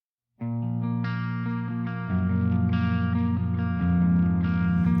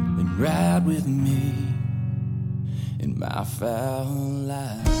ride with me in my foul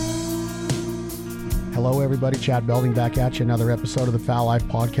life. Hello, everybody. Chad Belding back at you. Another episode of the Foul Life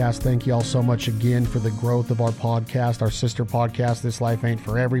Podcast. Thank you all so much again for the growth of our podcast, our sister podcast, This Life Ain't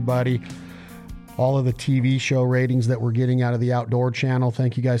For Everybody. All of the TV show ratings that we're getting out of the Outdoor Channel.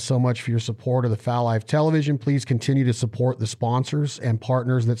 Thank you guys so much for your support of the Foul Life Television. Please continue to support the sponsors and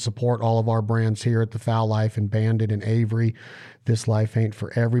partners that support all of our brands here at the Foul Life and Bandit and Avery. This Life Ain't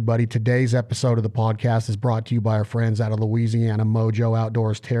For Everybody. Today's episode of the podcast is brought to you by our friends out of Louisiana, MOJO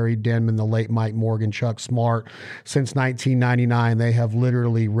Outdoors, Terry Denmon, the late Mike Morgan, Chuck Smart. Since 1999, they have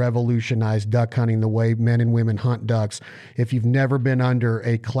literally revolutionized duck hunting the way men and women hunt ducks. If you've never been under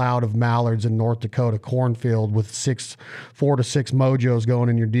a cloud of mallards in North Dakota cornfield with 4 to 6 mojos going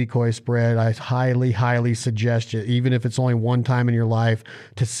in your decoy spread, I highly suggest you, even if it's only one time in your life,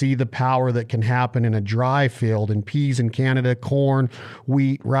 to see the power that can happen in a dry field in peas in Canada, corn,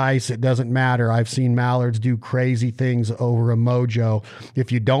 wheat, rice, it doesn't matter. I've seen mallards do crazy things over a mojo.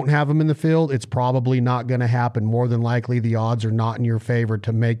 If you don't have them in the field, it's probably not going to happen. More than likely, the odds are not in your favor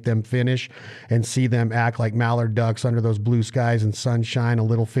to make them finish and see them act like mallard ducks under those blue skies and sunshine, a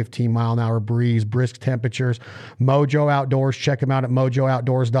little 15-mile-an-hour breeze, brisk temperatures. MOJO Outdoors, check them out at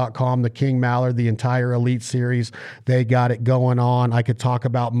mojooutdoors.com. The King Mallard, the entire Elite Series, they got it going on. I could talk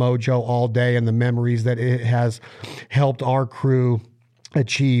about MOJO all day and the memories that it has helped our crew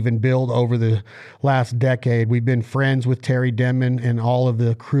achieve and build over the last decade. We've been friends with Terry Denmon and all of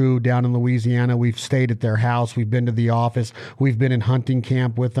the crew down in Louisiana. We've stayed at their house. We've been to the office. We've been in hunting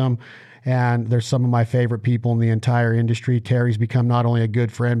camp with them. And they're some of my favorite people in the entire industry. Terry's become not only a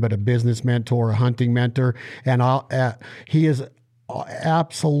good friend, but a business mentor, a hunting mentor. And he is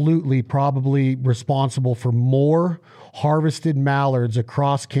absolutely probably responsible for more harvested mallards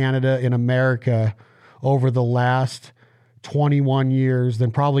across Canada and America over the last 21 years than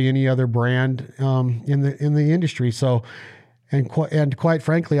probably any other brand in the industry. So, and quite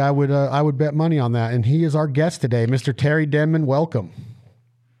frankly, I would bet money on that. And he is our guest today, Mr. Terry Denmon. Welcome.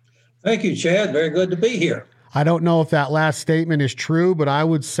 Thank you, Chad. Very good to be here. I don't know if that last statement is true, but I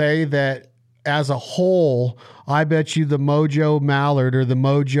would say that as a whole, I bet you the MOJO Mallard or the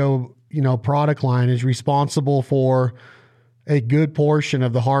MOJO, product line is responsible for a good portion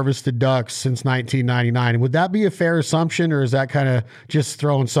of the harvested ducks since 1999. Would that be a fair assumption, or is that kind of just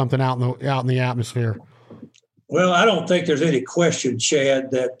throwing something out in the atmosphere? Well, I don't think there's any question,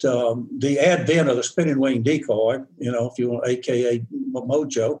 Chad, that the advent of the spinning wing decoy, if you want, AKA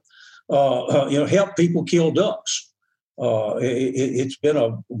MOJO, helped people kill ducks. It's been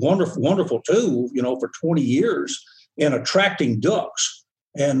a wonderful tool, for 20 years in attracting ducks.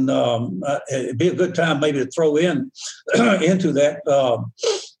 And it'd be a good time maybe to throw into that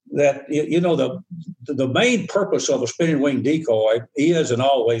the main purpose of a spinning wing decoy is and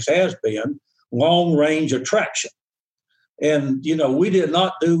always has been long range attraction. And we did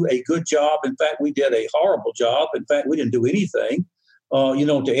not do a good job. In fact, we did a horrible job. In fact, we didn't do anything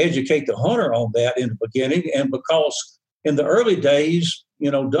to educate the hunter on that in the beginning. And because in the early days,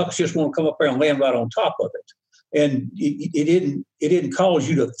 ducks just want to come up there and land right on top of it. And it didn't cause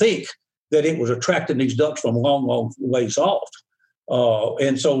you to think that it was attracting these ducks from long ways off.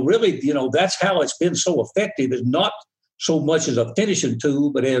 And so really, that's how it's been so effective, is not so much as a finishing tool,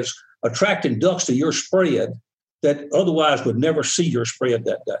 but as attracting ducks to your spread that otherwise would never see your spread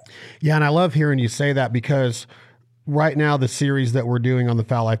that day. Yeah, and I love hearing you say that, because right now the series that we're doing on the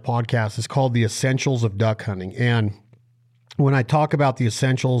Foul Life Podcast is called The Essentials of Duck Hunting. And when I talk about the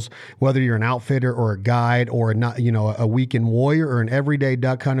essentials, whether you're an outfitter or a guide or a weekend warrior or an everyday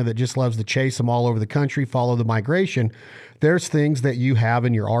duck hunter that just loves to chase them all over the country, follow the migration, there's things that you have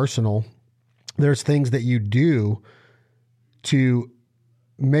in your arsenal. There's things that you do to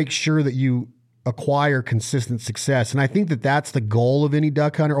make sure that you acquire consistent success. And I think that that's the goal of any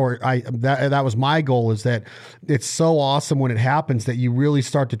duck hunter, that was my goal, is that it's so awesome when it happens that you really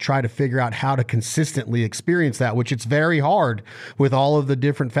start to try to figure out how to consistently experience that, which it's very hard with all of the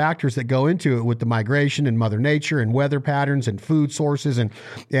different factors that go into it, with the migration and Mother Nature and weather patterns and food sources and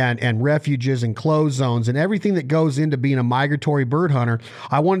refuges and closed zones and everything that goes into being a migratory bird hunter.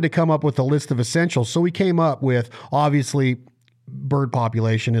 I wanted to come up with a list of essentials. So we came up with, obviously, bird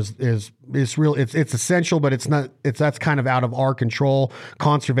population is real. It's essential, but that's kind of out of our control.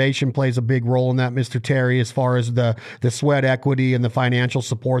 Conservation plays a big role in that, Mr. Terry, as far as the sweat equity and the financial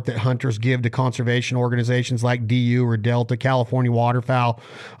support that hunters give to conservation organizations like DU or Delta, California Waterfowl.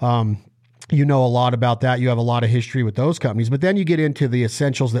 You know a lot about that. You have a lot of history with those companies, but then you get into the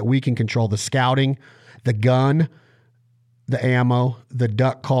essentials that we can control: the scouting, the gun, the ammo, the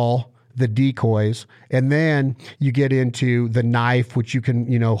duck call, the decoys, and then you get into the knife, which you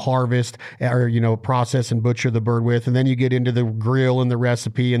can, harvest or, process and butcher the bird with. And then you get into the grill and the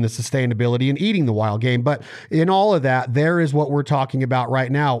recipe and the sustainability and eating the wild game. But in all of that, there is what we're talking about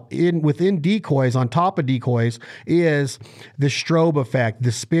right now. Within decoys, on top of decoys, is the strobe effect,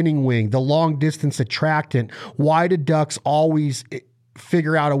 the spinning wing, the long distance attractant. Why do ducks always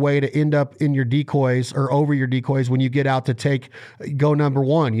figure out a way to end up in your decoys or over your decoys when you get out to go number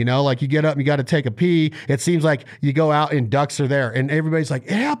one? Like you get up and you got to take a pee. It seems like you go out and ducks are there, and everybody's like,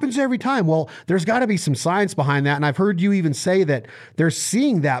 it happens every time. Well, there's got to be some science behind that. And I've heard you even say that they're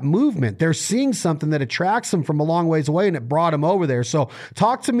seeing that movement. They're seeing something that attracts them from a long ways away, and it brought them over there. So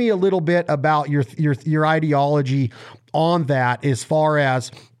talk to me a little bit about your ideology on that, as far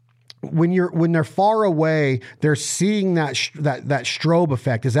as when they're far away, they're seeing that strobe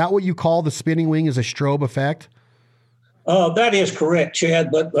effect. Is that what you call the spinning wing, is a strobe effect? That is correct, Chad.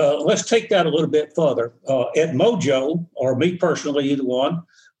 But let's take that a little bit further. At MOJO, or me personally, either one,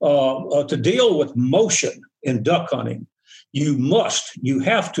 to deal with motion in duck hunting, you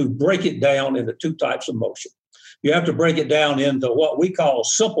have to break it down into two types of motion. You have to break it down into what we call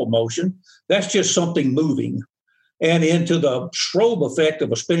simple motion. That's just something moving. And into the strobe effect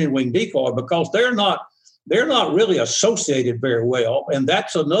of a spinning wing decoy, because they're not really associated very well. And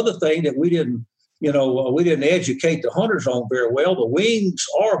that's another thing that we didn't educate the hunters on very well. The wings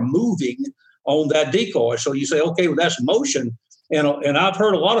are moving on that decoy. So you say, okay, well, that's motion. And I've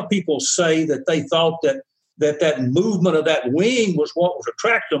heard a lot of people say that they thought that movement of that wing was what was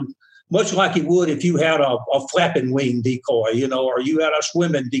attracting them, much like it would if you had a flapping wing decoy, or you had a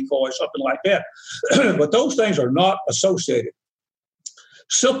swimming decoy, something like that. But those things are not associated.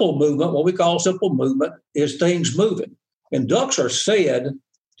 Simple movement, what we call simple movement, is things moving. And ducks are said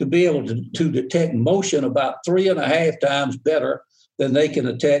to be able to detect motion about 3.5 times better than they can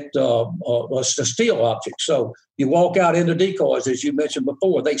detect a steel object. So you walk out into decoys, as you mentioned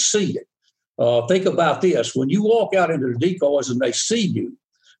before, they see it. Think about this. When you walk out into the decoys and they see you,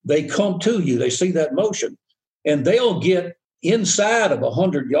 they come to you, they see that motion, and they'll get inside of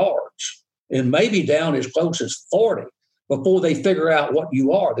 100 yards and maybe down as close as 40 before they figure out what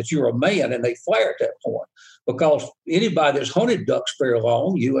you are, that you're a man, and they flare at that point. Because anybody that's hunted ducks very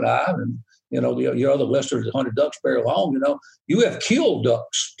long, you and I, and your other listeners that hunted ducks very long, you have killed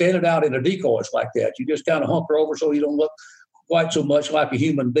ducks standing out in the decoys like that. You just kind of hunker over so you don't look quite so much like a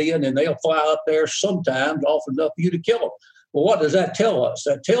human being, and they'll fly up there sometimes often enough for you to kill them. Well, what does that tell us?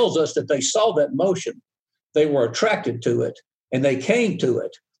 That tells us that they saw that motion, they were attracted to it, and they came to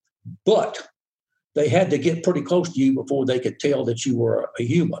it. But they had to get pretty close to you before they could tell that you were a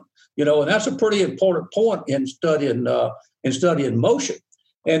human. And that's a pretty important point in studying motion.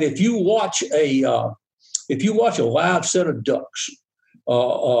 And if you watch a live set of ducks,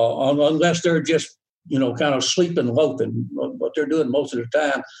 unless they're just kind of sleeping, loafing, what they're doing most of the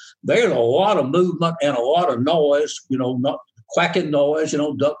time, there's a lot of movement and a lot of noise, not quacking noise,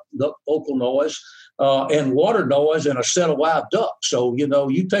 duck vocal noise, and water noise in a set of live ducks. So,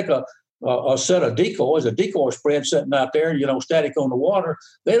 you take a set of decoys, a decoy spread sitting out there, static on the water,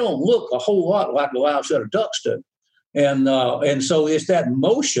 they don't look a whole lot like a live set of ducks do. And so it's that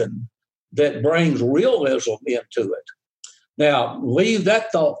motion that brings realism into it. Now, leave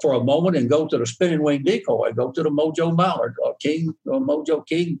that thought for a moment and go to the spinning wing decoy. Go to the MOJO mallard or king or MOJO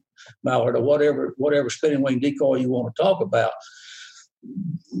king mallard or whatever spinning wing decoy you want to talk about.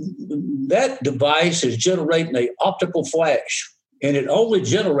 That device is generating an optical flash, and it only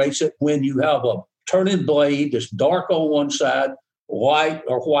generates it when you have a turning blade that's dark on one side, white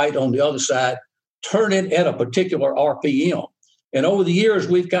on the other side, turning at a particular RPM. And over the years,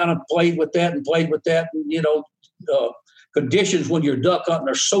 we've kind of played with that. And, conditions when you're duck hunting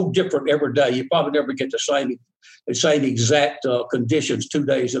are so different every day. You probably never get the same exact conditions 2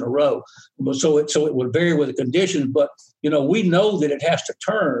 days in a row. So it would vary with the conditions. But, we know that it has to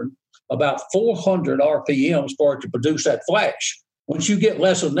turn about 400 RPMs for it to produce that flash. Once you get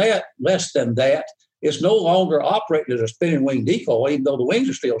less than that, it's no longer operating as a spinning wing decoy, even though the wings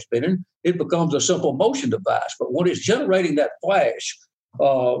are still spinning. It becomes a simple motion device. But when it's generating that flash,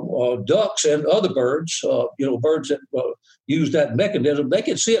 ducks and other birds, birds that use that mechanism, they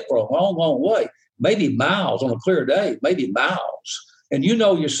can see it for a long, long way, maybe miles on a clear day, maybe miles. And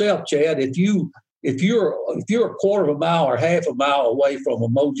yourself, Chad, if you're a quarter of a mile or half a mile away from a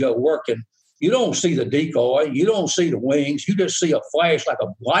MOJO working, you don't see the decoy, you don't see the wings, you just see a flash like a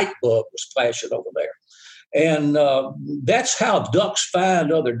light bulb was flashing over there. And that's how ducks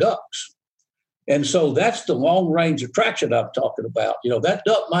find other ducks. And so that's the long range attraction I'm talking about. That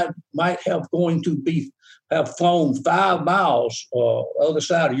duck might have going to be have flown 5 miles other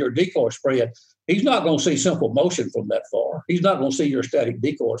side of your decoy spread, he's not going to see simple motion from that far. He's not going to see your static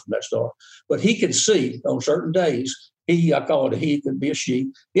decoys from that far. But he can see on certain days. I call it a he, it could be a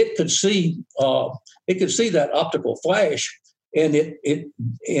she. It could see that optical flash, and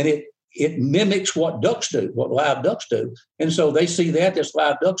it mimics what ducks do, what live ducks do. And so they see that as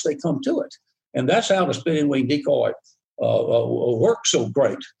live ducks, they come to it. And that's how the spinning wing decoy works so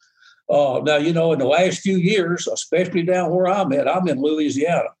great. Now, in the last few years, especially down where I'm at, I'm in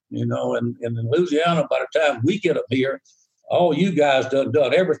Louisiana, and in Louisiana, by the time we get up here, all you guys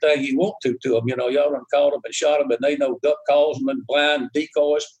done everything you want to them. Y'all done caught them and shot them, and they know duck calls and blind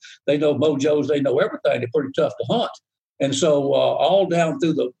decoys. They know mojos. They know everything. They're pretty tough to hunt. And so all down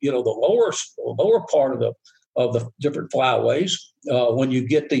through the lower part of the different flyways, when you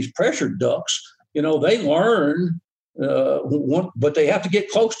get these pressured ducks, they learn, but they have to get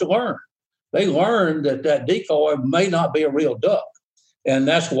close to learn. They learn that decoy may not be a real duck. And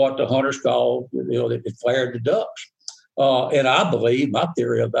that's what the hunters call, they flared the ducks. And I believe my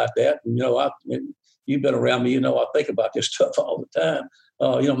theory about that, you've been around me, I think about this stuff all the time.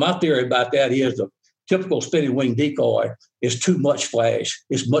 My theory about that is the typical spinning wing decoy is too much flash.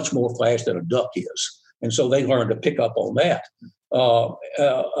 It's much more flash than a duck is. And so they learn to pick up on that.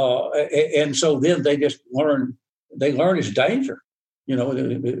 And so then they just learn it's danger,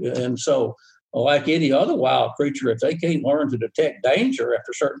 and so like any other wild creature, if they can't learn to detect danger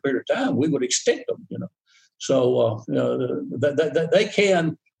after a certain period of time, we would extinct them, So they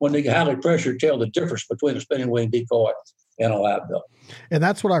can, when they get highly pressured, tell the difference between a spinning wing decoy and a live duck. And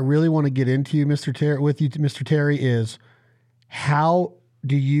that's what I really want to get into, Mr. Terry, is how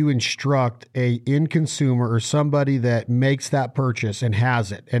do you instruct a end consumer or somebody that makes that purchase and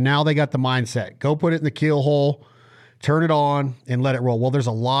has it, and now they got the mindset, go put it in the kill hole, turn it on and let it roll. Well, there's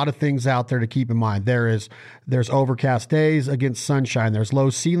a lot of things out there to keep in mind. There's overcast days against sunshine. There's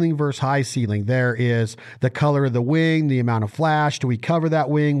low ceiling versus high ceiling. There is the color of the wing, the amount of flash. Do we cover that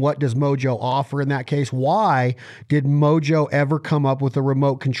wing? What does MOJO offer in that case? Why did MOJO ever come up with a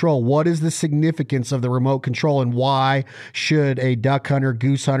remote control? What is the significance of the remote control, and why should a duck hunter,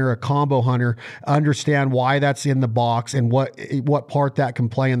 goose hunter, a combo hunter understand why that's in the box and what part that can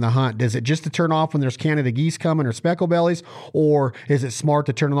play in the hunt? Is it just to turn off when there's Canada geese coming or speckle bellies, or is it smart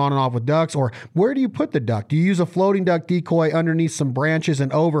to turn it on and off with ducks? Or where do you put the duck? Do you use a floating duck decoy underneath some branches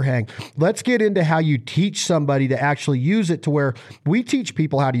and overhang? Let's get into how you teach somebody to actually use it, to where we teach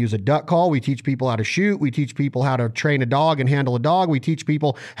people how to use a duck call. We teach people how to shoot. We teach people how to train a dog and handle a dog. We teach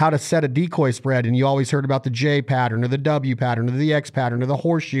people how to set a decoy spread. And you always heard about the J pattern or the W pattern or the X pattern or the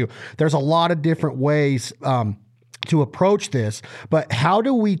horseshoe. There's a lot of different ways to approach this, but how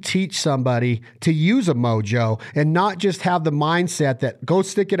do we teach somebody to use a MOJO and not just have the mindset that go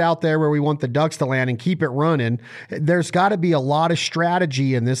stick it out there where we want the ducks to land and keep it running? There's got to be a lot of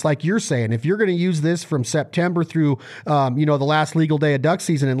strategy in this. Like you're saying, if you're going to use this from September through, the last legal day of duck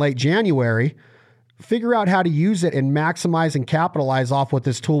season in late January, figure out how to use it and maximize and capitalize off what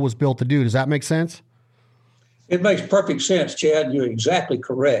this tool was built to do. Does that make sense? It makes perfect sense, Chad. You're exactly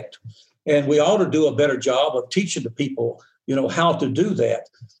correct. And we ought to do a better job of teaching the people, how to do that.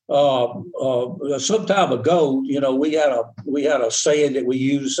 Some time ago, we had a saying that we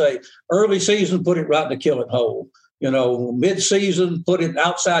used to say, early season, put it right in the killing hole. Mid-season, put it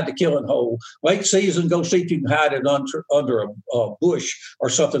outside the killing hole. Late season, go see if you can hide it under a bush or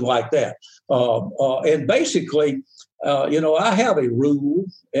something like that. And basically, I have a rule,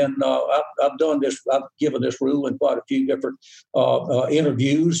 and I've done this. I've given this rule in quite a few different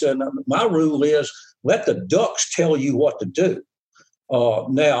interviews, and my rule is let the ducks tell you what to do.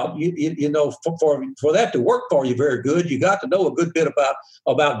 Now, for that to work for you very good, you got to know a good bit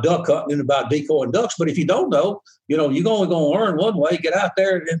about duck hunting and about decoying ducks. But if you don't know, you're only going to learn one way. Get out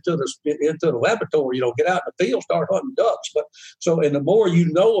there into the laboratory. Get out in the field, start hunting ducks. And the more you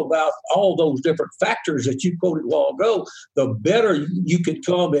know about all those different factors that you quoted a while ago, the better you can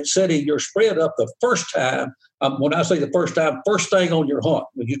come at setting your spread up the first time. When I say the first time, first thing on your hunt.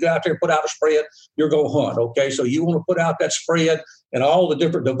 When you go out there and put out a spread, you're going to hunt, okay? So you want to put out that spread and all the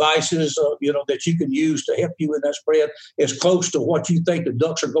different devices, that you can use to help you in that spread as close to what you think the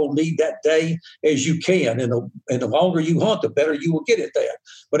ducks are going to need that day as you can. And the longer you hunt, the better you will get at that.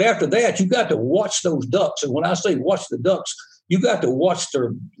 But after that, you got to watch those ducks. And when I say watch the ducks, you got to watch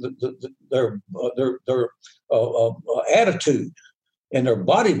their attitude and their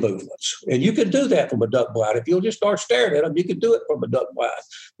body movements. And you can do that from a duck blind. If you'll just start staring at them, you can do it from a duck blind.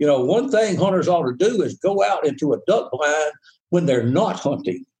 One thing hunters ought to do is go out into a duck blind when they're not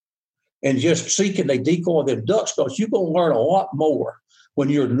hunting and just see can they decoy them ducks, because you're going to learn a lot more when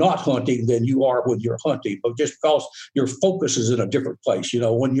you're not hunting than you are when you're hunting, but just because your focus is in a different place.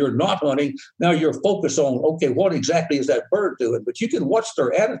 When you're not hunting, now you're focused on, okay, what exactly is that bird doing? But you can watch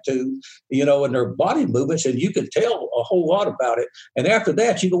their attitude, and their body movements, and you can tell a whole lot about it. And after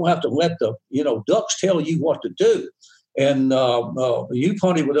that, you don't have to let the, ducks tell you what to do. And you've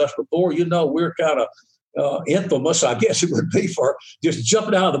hunted with us before, we're kind of infamous, I guess it would be, for just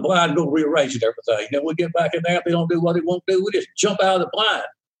jumping out of the blind and go rearranging everything. Then we get back in there, if they don't do what they want to do, we just jump out of the blind.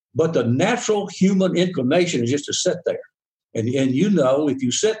 But the natural human inclination is just to sit there. And if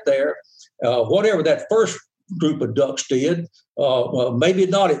you sit there, whatever that first group of ducks did, maybe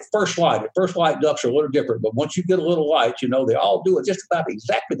not at first light. At first light, ducks are a little different. But once you get a little light, they all do it just about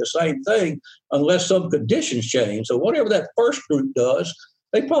exactly the same thing unless some conditions change. So whatever that first group does,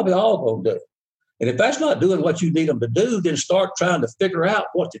 they probably all going to do. And if that's not doing what you need them to do, then start trying to figure out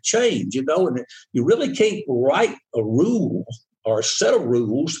what to change, and you really can't write a rule or a set of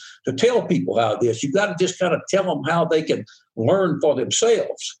rules to tell people how it is. You got to just kind of tell them how they can learn for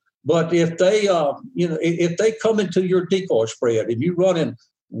themselves. But if they, if they come into your decoy spread and you're running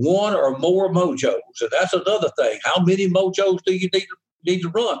one or more mojos, and that's another thing. How many mojos do you need to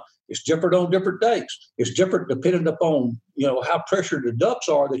run? It's different on different days. It's different depending upon, how pressured the ducks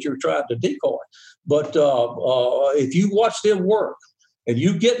are that you're trying to decoy. But if you watch them work and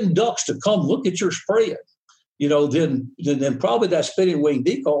you getting ducks to come look at your spread, then probably that spinning wing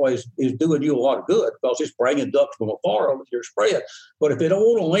decoy is doing you a lot of good because it's bringing ducks from afar over to your spread. But if they don't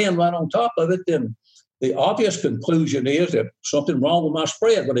want to land right on top of it, then the obvious conclusion is that something wrong with my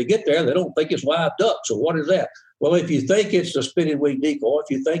spread. When they get there, they don't think it's live ducks. So what is that? Well, if you think it's the spinning wing decoy, if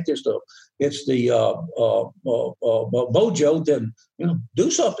you think it's the mojo, then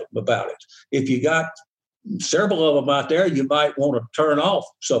do something about it. If you got several of them out there, you might want to turn off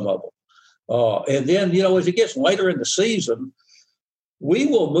some of them. And then, as it gets later in the season, we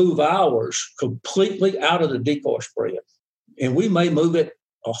will move ours completely out of the decoy spread. And we may move it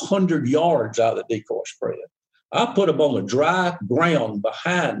 100 yards out of the decoy spread. I put them on the dry ground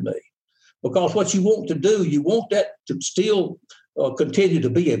behind me because what you want to do, you want that to still continue to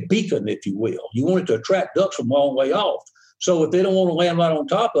be a beacon, if you will. You want it to attract ducks from a long way off. So if they don't want to land right on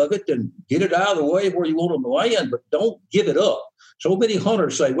top of it, then get it out of the way where you want them to land, but don't give it up. So many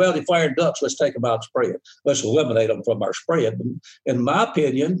hunters say, well, they're firing ducks, let's take them out of the spread. Let's eliminate them from our spread. And in my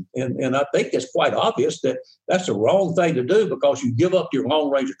opinion, and I think it's quite obvious that that's the wrong thing to do because you give up your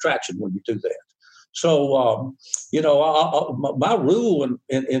long-range attraction when you do that. So, my rule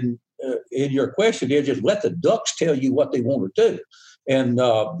in your question is just let the ducks tell you what they want to do. And,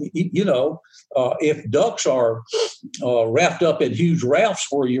 if ducks are wrapped up in huge rafts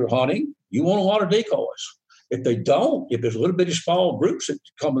where you're hunting, you want a lot of decoys. If they don't, if there's a little bitty small groups that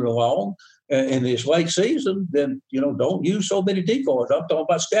coming along in this late season, then, don't use so many decoys. I'm talking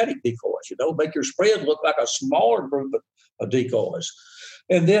about static decoys, make your spread look like a smaller group of decoys.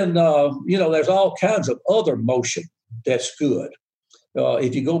 And then, there's all kinds of other motion that's good.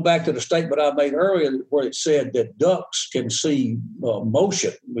 If you go back to the statement I made earlier where it said that ducks can see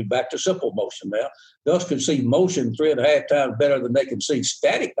motion, we're back to simple motion now. Ducks can see motion 3.5 times better than they can see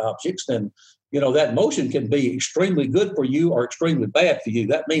static objects, then that motion can be extremely good for you or extremely bad for you.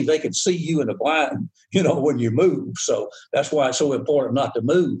 That means they can see you in the blind, when you move. So that's why it's so important not to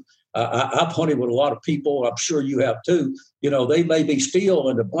move. I've hunted with a lot of people. I'm sure you have too. They may be still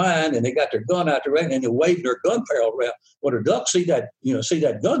in the blind and they got their gun out there and they're waving their gun barrel around. Well, the ducks see that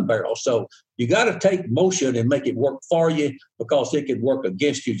gun barrel. So you got to take motion and make it work for you because it can work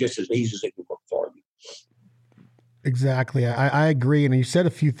against you just as easy as it can work for you. Exactly. I agree. And you said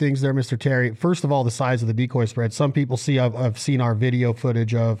a few things there, Mr. Terry. First of all, the size of the decoy spread. Some people I've seen our video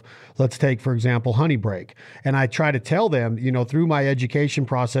footage of, let's take, for example, honey break. And I try to tell them, through my education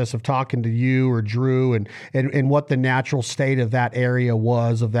process of talking to you or Drew and what the natural state of that area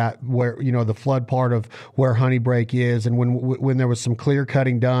was of that, where, the flood part of where honey break is. And when there was some clear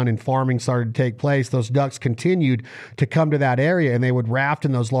cutting done and farming started to take place, those ducks continued to come to that area and they would raft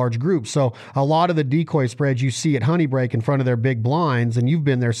in those large groups. So a lot of the decoy spreads you see at honey break in front of their big blinds, and you've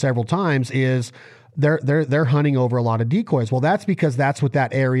been there several times, is they're hunting over a lot of decoys. Well, that's because that's what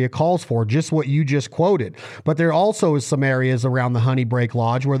that area calls for, just what you just quoted. But there also is some areas around the honey break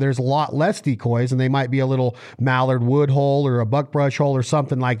lodge where there's a lot less decoys, and they might be a little mallard wood hole or a buckbrush hole or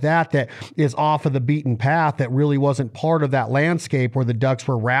something like that is off of the beaten path that really wasn't part of that landscape where the ducks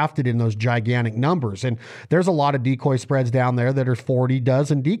were rafted in those gigantic numbers. And there's a lot of decoy spreads down there that are 40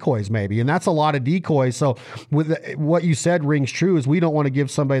 dozen decoys maybe, and that's a lot of decoys. So with what you said rings true is we don't want to give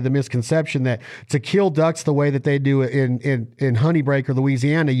somebody the misconception that to kill ducks the way that they do in Honey Break or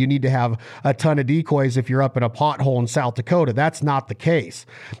Louisiana, you need to have a ton of decoys if you're up in a pothole in South Dakota. That's not the case.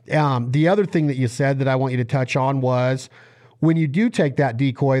 The other thing that you said that I want you to touch on was when you do take that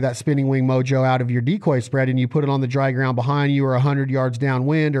decoy, that spinning wing mojo out of your decoy spread and you put it on the dry ground behind you or 100 yards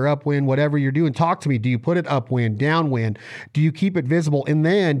downwind or upwind, whatever you're doing, talk to me. Do you put it upwind, downwind? Do you keep it visible? And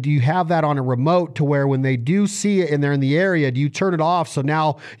then do you have that on a remote to where when they do see it and they're in the area, do you turn it off so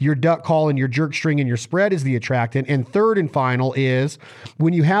now your duck call and your jerk string and your spread is the attractant? And third and final is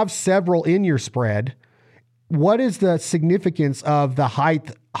when you have several in your spread, what is the significance of the height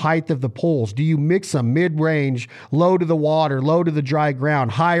of the poles? Do you mix them mid-range, low to the water, low to the dry ground,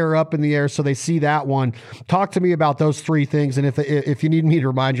 higher up in the air so they see that one? Talk to me about those three things. And if you need me to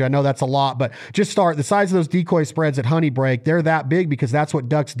remind you, I know that's a lot, but just start. The size of those decoy spreads at Honey Break, they're that big because that's what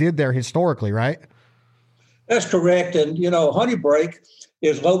ducks did there historically, right? That's correct. And, Honey Break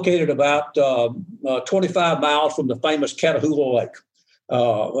is located about 25 miles from the famous Catahoula Lake.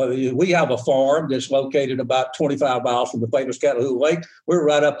 We have a farm that's located about 25 miles from the famous Catahoula Lake. We're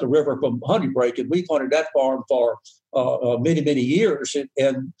right up the river from Honey Break, and we've hunted that farm for many, many years.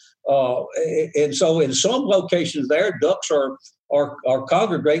 And so in some locations there, ducks are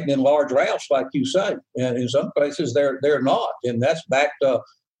congregating in large rafts, like you say, and in some places they're not. And that's back to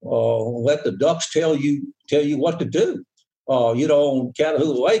let the ducks tell you what to do. On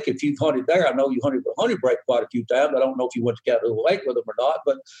Catahoula Lake, if you've hunted there, I know you hunted with Honey Break quite a few times. I don't know if you went to Catahoula Lake with them or not,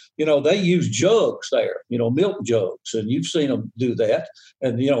 but, they use jugs there, milk jugs, and you've seen them do that.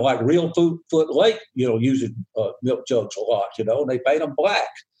 And, like Real Foot Lake, uses milk jugs a lot, and they paint them black.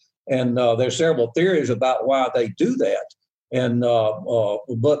 And there's several theories about why they do that. And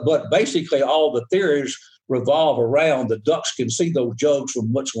but basically all the theories revolve around the ducks can see those jugs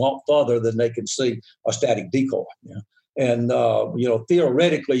from much farther than they can see a static decoy. And,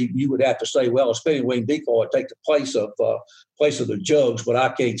 theoretically, you would have to say, well, a spinning wing decoy would take the place of the jugs, but I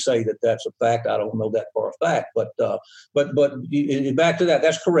can't say that that's a fact. I don't know that for a fact. But back to that,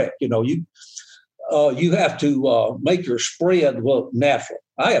 that's correct. You have to make your spread look natural.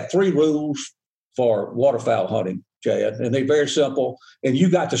 I have 3 rules for waterfowl hunting, Chad, and they're very simple. And you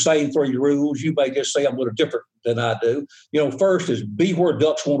got the same 3 rules. You may just say them a little different than I do. First is be where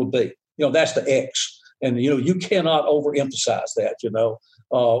ducks want to be. That's the X. And, you cannot overemphasize that,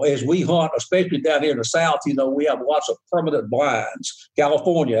 As we hunt, especially down here in the South, we have lots of permanent blinds.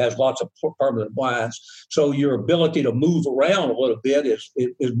 California has lots of permanent blinds. So your ability to move around a little bit is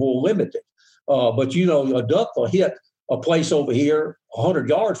more limited. But, a duck will hit a place over here 100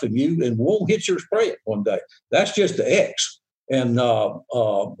 yards from you and won't hit your spread one day. That's just the X. And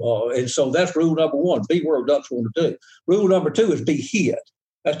so that's rule number 1, be where ducks want to do. Rule number 2 is be hid.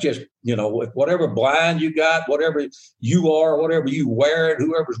 That's just, whatever blind you got, whatever you are, whatever you wear,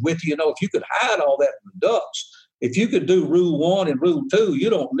 whoever's with you, if you could hide all that from the ducks, if you could do rule 1 and rule 2,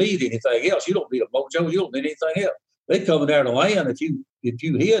 you don't need anything else. You don't need a mojo. You don't need anything else. They come in there to land. If you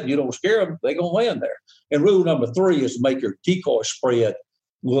hid, you don't scare them, they're going to land there. And rule number 3 is to make your decoy spread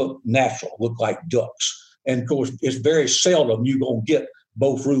look natural, look like ducks. And of course, it's very seldom you're going to get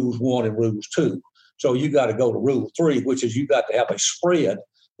both rules 1 and rules 2. So you got to go to rule 3, which is you got to have a spread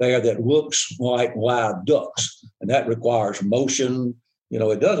there that looks like live ducks. And that requires motion.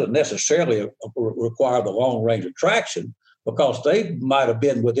 It doesn't necessarily require the long range attraction because they might have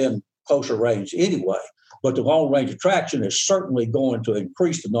been within closer range anyway. But the long range attraction is certainly going to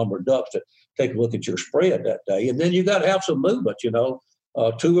increase the number of ducks that take a look at your spread that day. And then you got to have some movement, 2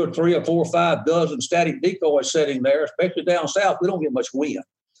 or 3 or 4 or 5 dozen static decoys sitting there, especially down south. We don't get much wind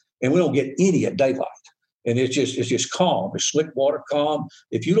and we don't get any at daylight. And it's just calm. It's slick water calm.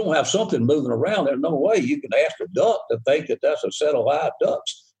 If you don't have something moving around, there's no way you can ask a duck to think that that's a set of live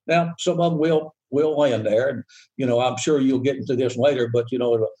ducks. Now, some of them will land there, and I'm sure you'll get into this later. But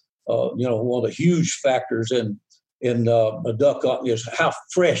one of the huge factors in a duck hunting is how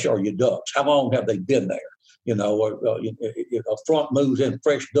fresh are your ducks? How long have they been there? If a front moves in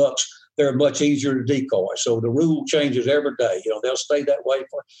fresh ducks, they're much easier to decoy. So the rule changes every day. They'll stay that way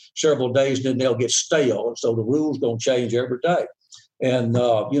for several days, and then they'll get stale. And so the rules don't change every day. And,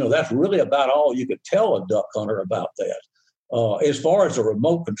 that's really about all you could tell a duck hunter about that. As far as the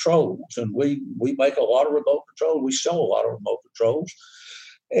remote controls, and we make a lot of remote controls. We sell a lot of remote controls.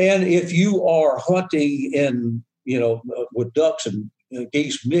 And if you are hunting in, with ducks and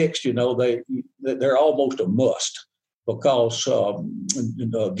geese mixed, they're almost a must. Because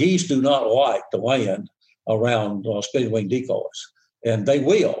geese do not like to land around spinning wing decoys, and they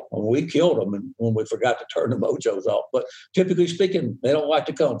will. We killed them when we forgot to turn the mojos off. But typically speaking, they don't like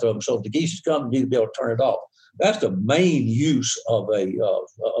to come to them. So if the geese is coming, you need to be able to turn it off. That's the main use of a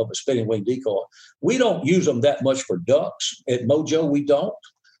spinning wing decoy. We don't use them that much for ducks at MOJO. We don't.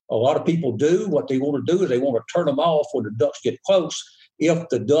 A lot of people do. What they want to do is they want to turn them off when the ducks get close. If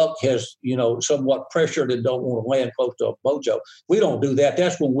the duck has, somewhat pressured and don't want to land close to a MOJO, we don't do that.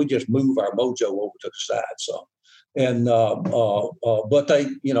 That's when we just move our MOJO over to the side some. And but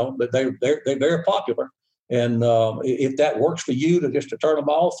they're very popular. And if that works for you to turn them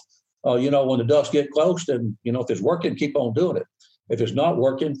off, when the ducks get close, then if it's working, keep on doing it. If it's not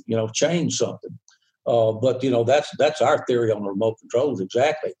working, change something. But that's our theory on the remote controls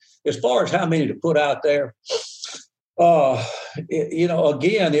exactly. As far as how many to put out there, again,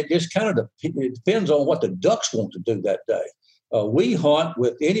 it just kind of it depends on what the ducks want to do that day. We hunt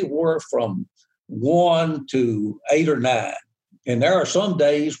with anywhere from 1 to 8 or 9, and there are some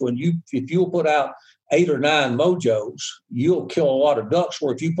days when if you'll put out 8 or 9 MOJOs, you'll kill a lot of ducks.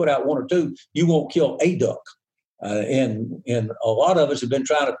 Where if you put out 1 or 2, you won't kill a duck. And a lot of us have been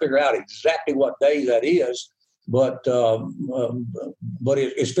trying to figure out exactly what day that is, but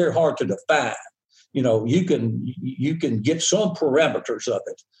it's very hard to define. You can get some parameters of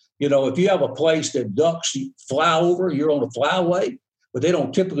it. If you have a place that ducks fly over, you're on a flyway, but they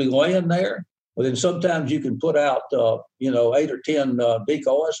don't typically land there. Well, then sometimes you can put out 8 or 10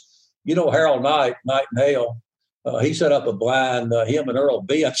 decoys. Harold Knight and Hale. He set up a blind, him and Earl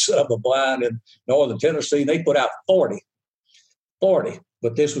Bent set up a blind in northern Tennessee. They put out 40,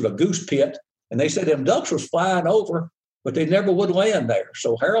 but this was a goose pit. And they said them ducks was flying over, but they never would land there.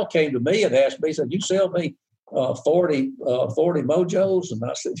 So Harold came to me and asked me, he said, you sell me 40 MOJOs? And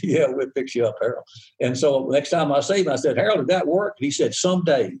I said, yeah, we'll fix you up, Harold. And so next time I see him, I said, Harold, did that work? And he said, some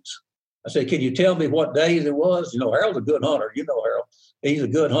days. I said, can you tell me what days it was? Harold's a good hunter. Harold. He's a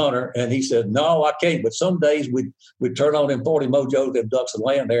good hunter. And he said, no, I can't. But some days we'd turn on them 40 MOJOs, them ducks would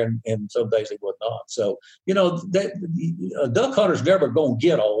land there, and some days they would not. So, duck hunter's never going to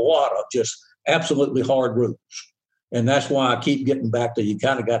get a lot of just absolutely hard rules. And that's why I keep getting back to you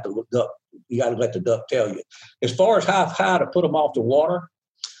kind of got to look up. You got to let the duck tell you. As far as how high to put them off the water,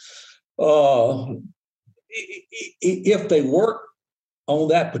 if they work on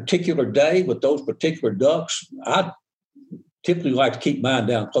that particular day with those particular ducks, I typically like to keep mine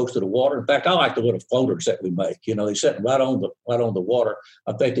down close to the water. In fact, I like the little floaters that we make. They sit right on the water.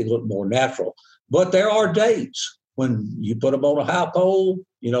 I think they look more natural. But there are days when you put them on a high pole,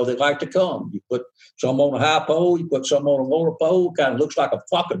 they like to come. You put some on a high pole, you put some on a lower pole, kind of looks like a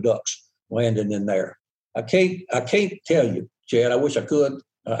flock of ducks landing in there. I can't tell you, Chad. I wish I could.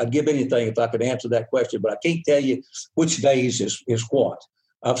 I'd give anything if I could answer that question, but I can't tell you which days is what.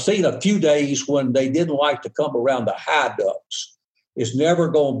 I've seen a few days when they didn't like to come around the high ducks. It's never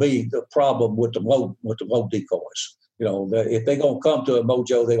going to be the problem with the low decoys. If they're going to come to a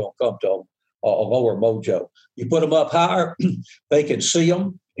MOJO, they're going to come to a lower MOJO. You put them up higher, they can see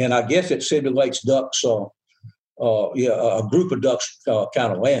them, and I guess it simulates ducks. A group of ducks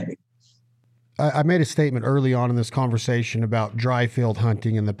kind of landing. I made a statement early on in this conversation about dry field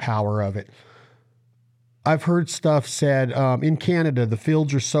hunting and the power of it. I've heard stuff said in Canada, the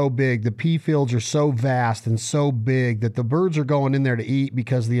fields are so big, the pea fields are so vast and so big that the birds are going in there to eat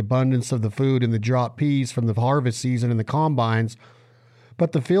because of the abundance of the food and the drop peas from the harvest season and the combines.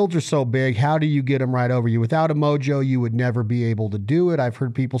 But the fields are so big, how do you get them right over you? Without a MOJO, you would never be able to do it. I've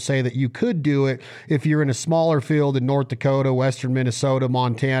heard people say that you could do it if you're in a smaller field in North Dakota, western Minnesota,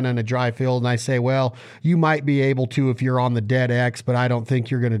 Montana, in a dry field. And I say, well, you might be able to if you're on the dead X, but I don't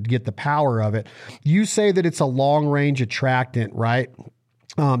think you're going to get the power of it. You say that it's a long-range attractant, right?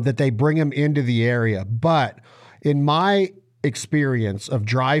 That they bring them into the area. But in my experience of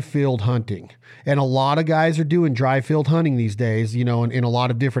dry field hunting, and a lot of guys are doing dry field hunting these days, in a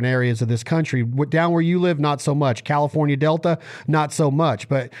lot of different areas of this country. Down where you live, not so much. California Delta, not so much.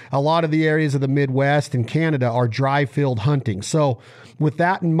 But a lot of the areas of the Midwest and Canada are dry field hunting. So with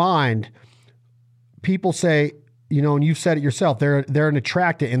that in mind, people say, and you've said it yourself, they're an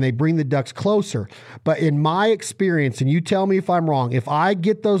attractant and they bring the ducks closer. But in my experience, and you tell me if I'm wrong, if I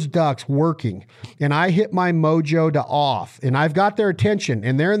get those ducks working and I hit my MOJO to off and I've got their attention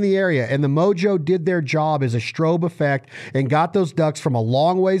and they're in the area and the MOJO did their job as a strobe effect and got those ducks from a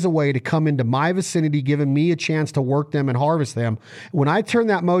long ways away to come into my vicinity, giving me a chance to work them and harvest them. When I turn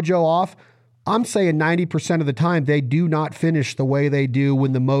that MOJO off, I'm saying 90% of the time they do not finish the way they do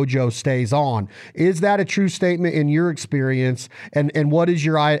when the MOJO stays on. Is that a true statement in your experience? And what is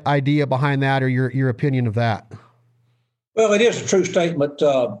your idea behind that or your opinion of that? Well, it is a true statement,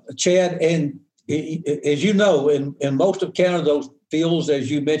 Chad. And as you know, in most of Canada, those fields,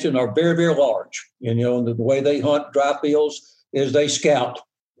 as you mentioned, are very, very large. And, the way they hunt dry fields is they scout.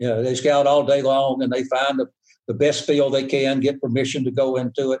 They scout all day long and they find the best field they can, get permission to go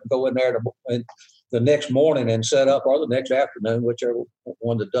into it, and go in there the next morning and set up, or the next afternoon, whichever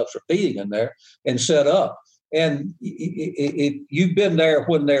one the ducks are feeding in there, and set up. And you've been there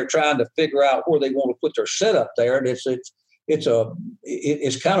when they're trying to figure out where they want to put their setup there, and it's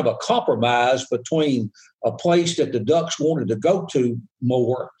kind of a compromise between a place that the ducks wanted to go to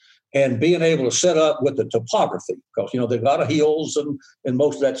more and being able to set up with the topography, because, they've got hills and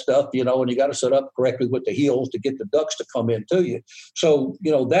most of that stuff, and you got to set up correctly with the hills to get the ducks to come into you. So,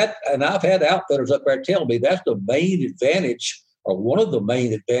 that, and I've had outfitters up there tell me that's the main advantage, or one of the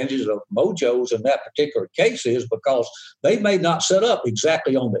main advantages of MOJOs in that particular case, is because they may not set up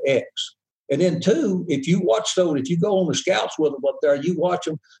exactly on the X. And then two, if you watch those, if you go on the scouts with them up there, you watch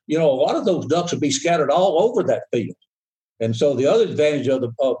them, a lot of those ducks will be scattered all over that field. And so the other advantage of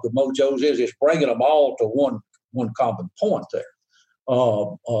the MOJOs is bringing them all to one common point there.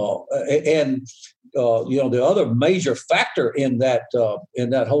 The other major factor in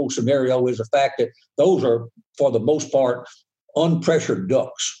that whole scenario is the fact that those are, for the most part, unpressured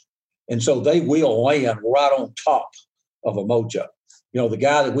ducks, and so they will land right on top of a MOJO. The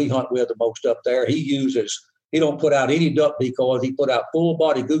guy that we hunt with the most up there, he don't put out any duck decoys. He put out full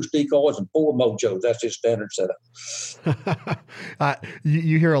body goose decoys and 4 MOJOs. That's his standard setup.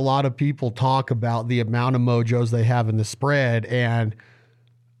 You hear a lot of people talk about the amount of MOJOs they have in the spread, and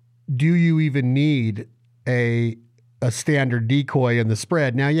do you even need a standard decoy in the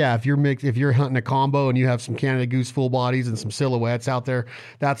spread? Now, yeah, if you're hunting a combo and you have some Canada goose full bodies and some silhouettes out there,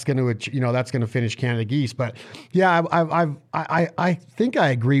 that's going to finish Canada geese. But yeah, I think I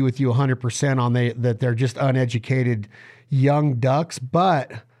agree with you 100% on that they're just uneducated young ducks.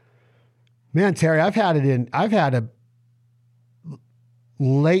 But man, Terry, I've had a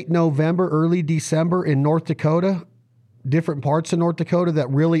late November, early December in North Dakota, different parts of North Dakota that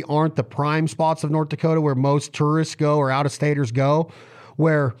really aren't the prime spots of North Dakota where most tourists go or out-of-staters go,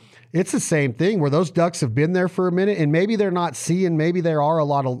 where it's the same thing, where those ducks have been there for a minute and maybe they're not seeing, maybe there are a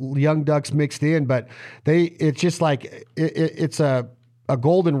lot of young ducks mixed in, but it's just like it's a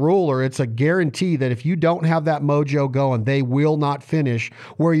golden rule, or it's a guarantee that if you don't have that MOJO going, they will not finish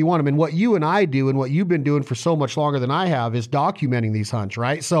where you want them. And what you and I do, and what you've been doing for so much longer than I have, is documenting these hunts,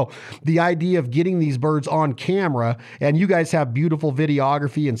 right? So the idea of getting these birds on camera, and you guys have beautiful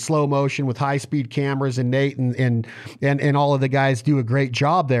videography and slow motion with high speed cameras, and Nate and all of the guys do a great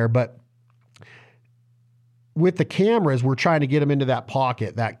job there. But with the cameras, we're trying to get them into that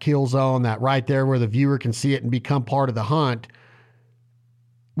pocket, that kill zone, that right there where the viewer can see it and become part of the hunt.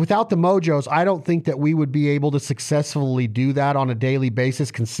 Without the MOJOs, I don't think that we would be able to successfully do that on a daily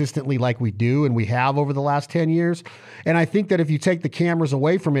basis consistently like we do and we have over the last 10 years. And I think that if you take the cameras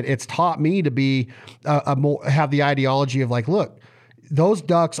away from it, it's taught me to be have the ideology of like, look, those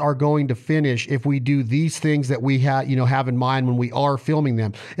ducks are going to finish if we do these things that we have in mind when we are filming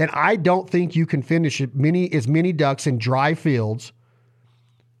them. And I don't think you can finish as many ducks in dry fields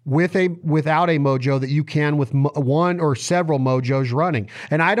without a MOJO that you can with one or several MOJOs running.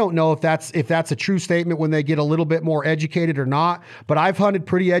 And I don't know if that's a true statement when they get a little bit more educated or not, but I've hunted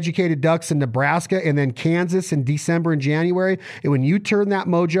pretty educated ducks in Nebraska and then Kansas in December and January. And when you turn that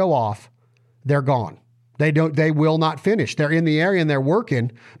MOJO off, they're gone. They will not finish. They're in the area and they're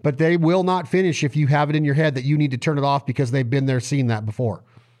working, but they will not finish if you have it in your head that you need to turn it off because they've been there, seen that before.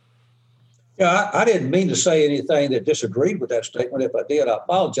 Yeah, I didn't mean to say anything that disagreed with that statement. If I did, I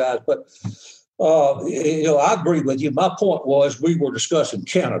apologize. But, I agree with you. My point was we were discussing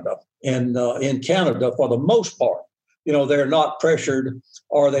Canada. And in Canada, for the most part, they're not pressured,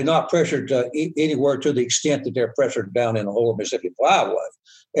 or they're not pressured anywhere to the extent that they're pressured down in the lower Mississippi Flyway.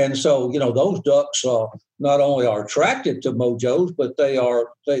 And so, those ducks not only are attracted to MOJOs, but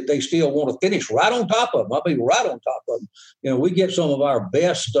they still want to finish right on top of them. I mean, right on top of them. We get some of our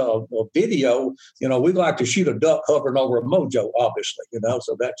best video. We like to shoot a duck hovering over a MOJO, obviously.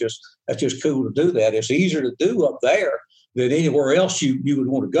 So that's just cool to do that. It's easier to do up there than anywhere else you would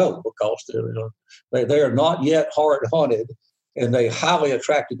want to go, because they are not yet hard hunted and they highly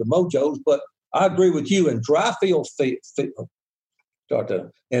attracted to MOJOs. But I agree with you. In dry field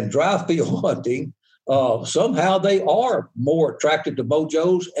hunting, somehow they are more attracted to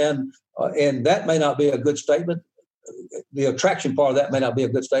MOJOs, and that may not be a good statement. The attraction part of that may not be a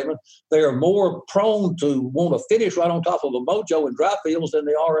good statement. They are more prone to want to finish right on top of a MOJO in dry fields than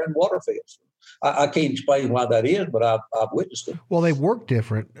they are in water fields. I can't explain why that is, but I've witnessed it. Well, they work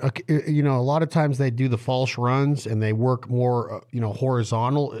different. A lot of times they do the false runs and they work more,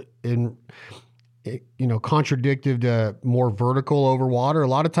 horizontal. contradictive to more vertical over water. A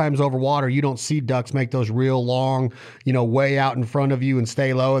lot of times over water, you don't see ducks make those real long, way out in front of you and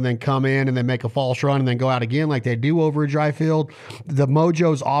stay low and then come in and then make a false run and then go out again like they do over a dry field. The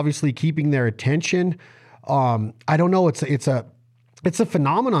Mojo's obviously keeping their attention. I don't know. It's a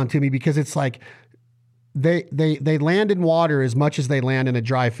phenomenon to me because it's like they land in water as much as they land in a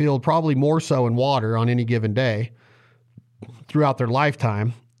dry field, probably more so in water on any given day throughout their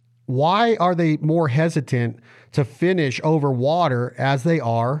lifetime. Why are they more hesitant to finish over water as they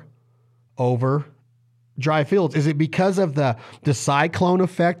are over dry fields? Is it because of the cyclone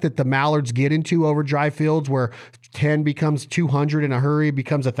effect that the mallards get into over dry fields where 10 becomes 200 in a hurry,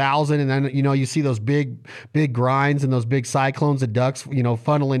 becomes 1,000. And then, you see those big grinds and those big cyclones of ducks,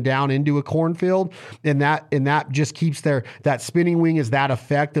 funneling down into a cornfield. And that just keeps that spinning wing is that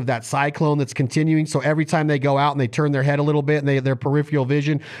effect of that cyclone that's continuing. So every time they go out and they turn their head a little bit and their peripheral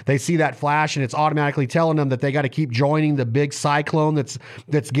vision, they see that flash and it's automatically telling them that they got to keep joining the big cyclone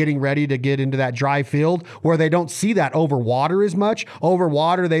that's getting ready to get into that dry field, where they don't see that over water as much. Over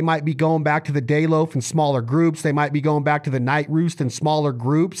water, they might be going back to the day loaf in smaller groups. They might be going back to the night roost in smaller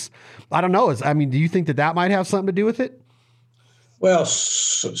groups. I don't know. Do you think that might have something to do with it? Well,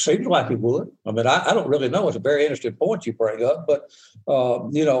 seems like it would. I don't really know. It's a very interesting point you bring up, but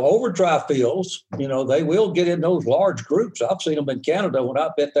over dry fields, they will get in those large groups. I've seen them in Canada when I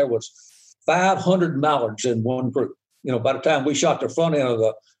bet there was 500 mallards in one group. By the time we shot the front end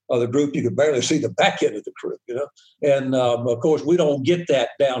of the group, you could barely see the back end of the group. And of course, we don't get that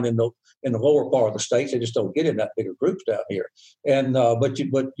down in the lower part of the states. They just don't get in that bigger groups down here. And but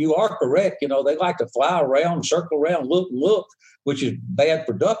you are correct. They like to fly around, circle around, look, which is bad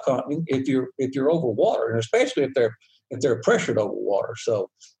for duck hunting if you're over water, and especially if they're pressured over water. So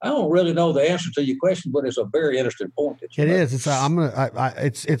I don't really know the answer to your question, but it's a very interesting point. It is.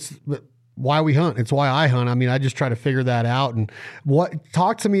 It's why we hunt. It's why I hunt. I just try to figure that out. And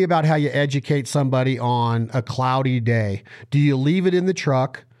talk to me about how you educate somebody on a cloudy day. Do you leave it in the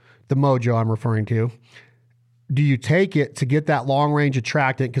truck? The MOJO I'm referring to. Do you take it to get that long range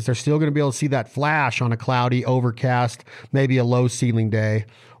attractant because they're still going to be able to see that flash on a cloudy, overcast, maybe a low ceiling day?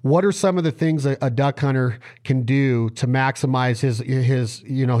 What are some of the things a duck hunter can do to maximize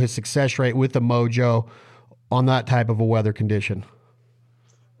his success rate with the MOJO on that type of a weather condition?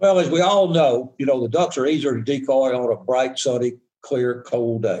 Well, as we all know, the ducks are easier to decoy on a bright, sunny, clear,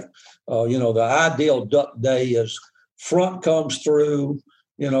 cold day. The ideal duck day is front comes through,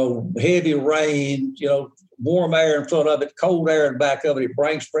 heavy rain, warm air in front of it, cold air in back of it. It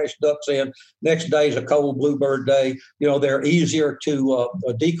brings fresh ducks in. Next day is a cold bluebird day. They're easier to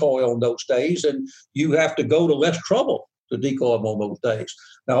decoy on those days, and you have to go to less trouble to decoy them on those days.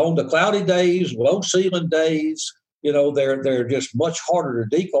 Now, on the cloudy days, low ceiling days, they're just much harder to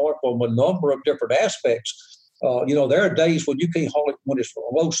decoy from a number of different aspects. There are days when when it's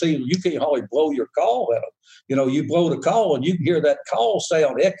low season, you can't hardly blow your call at them. You blow the call and you can hear that call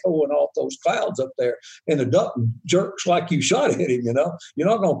sound echoing off those clouds up there, and the duck jerks like you shot at him. You're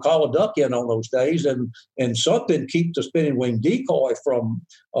not going to call a duck in on those days, and something keeps the spinning wing decoy from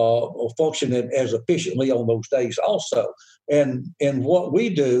functioning as efficiently on those days also. And what we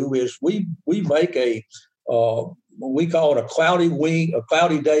do is we make we call it a cloudy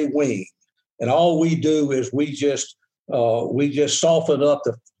day wing. And all we do is we just soften up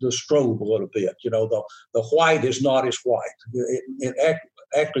the strobe a little bit. The white is not as white.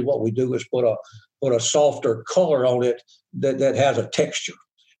 Actually, what we do is put a softer color on it that has a texture.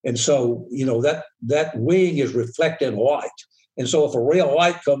 And so, that wing is reflecting light. And so if a real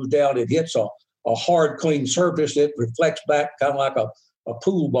light comes down, it hits a hard, clean surface, it reflects back kind of like a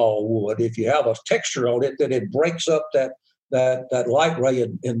pool ball would. If you have a texture on it, then it breaks up that light ray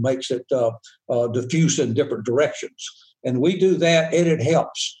and makes it diffuse in different directions. And we do that, and it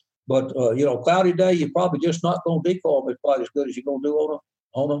helps. But cloudy day, you're probably just not going to decoy them quite as good as you're going to do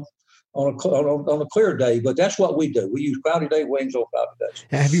on a clear day. But that's what we do. We use cloudy day wings on cloudy days.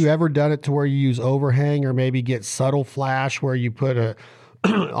 Have you ever done it to where you use overhang or maybe get subtle flash where you put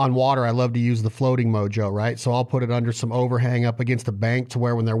on water? I love to use the floating MOJO, right? So I'll put it under some overhang up against a bank to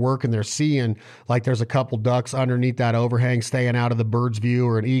where when they're working, they're seeing like there's a couple ducks underneath that overhang staying out of the bird's view,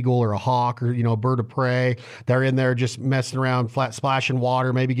 or an eagle or a hawk or, a bird of prey. They're in there just messing around, flat splashing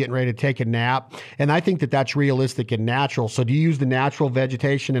water, maybe getting ready to take a nap. And I think that that's realistic and natural. So do you use the natural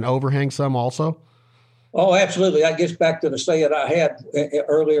vegetation and overhang some also? Oh, absolutely. That gets back to the saying I had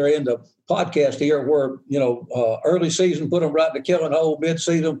earlier in the podcast here where, early season, put them right in the killing hole,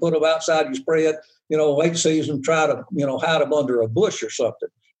 mid-season, put them outside your spread, late season, try to, hide them under a bush or something.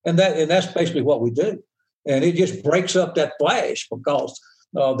 And that's basically what we do. And it just breaks up that flash because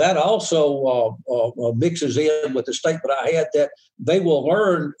that also mixes in with the statement I had that they will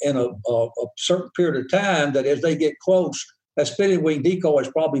learn in a certain period of time that as they get close, that spinning wing decoy is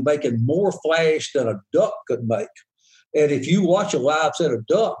probably making more flash than a duck could make. And if you watch a live set of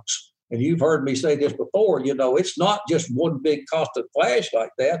ducks, and you've heard me say this before, it's not just one big constant flash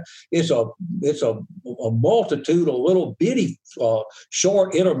like that. It's a multitude of little bitty,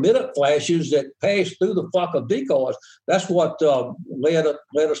 short, intermittent flashes that pass through the flock of decoys. That's what led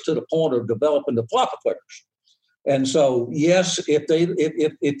us to the point of developing the flock of flickers. And so, yes,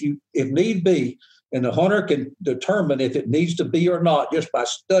 if need be, and the hunter can determine if it needs to be or not just by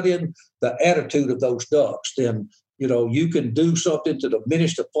studying the attitude of those ducks, then you can do something to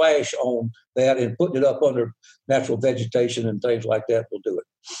diminish the flash on that, and putting it up under natural vegetation and things like that will do it.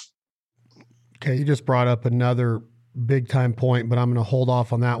 Okay, you just brought up another big time point, but I'm going to hold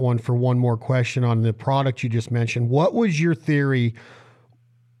off on that one for one more question on the product you just mentioned. What was your theory?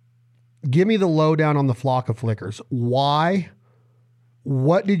 Give me the lowdown on the flock of flickers. Why?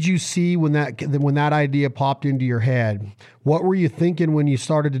 What did you see when that idea popped into your head? What were you thinking when you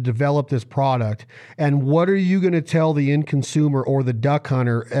started to develop this product? And what are you going to tell the end consumer or the duck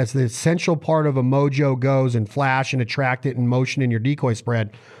hunter as the essential part of a MOJO goes and flash and attract it and motion in your decoy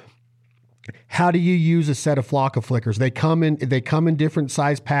spread? How do you use a set of flock of flickers? They come in different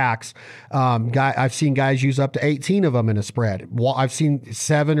size packs. I've seen guys use up to 18 of them in a spread. I've seen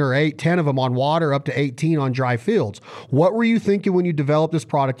 7 or 8, 10 of them on water, up to 18 on dry fields. What were you thinking when you developed this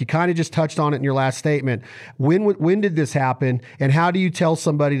product? You kind of just touched on it in your last statement. When did this happen, and how do you tell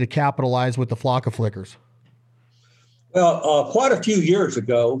somebody to capitalize with the flock of flickers? Well, quite a few years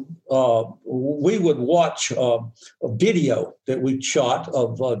ago, we would watch a video that we shot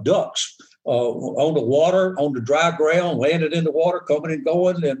of ducks on the water, on the dry ground, landing in the water, coming and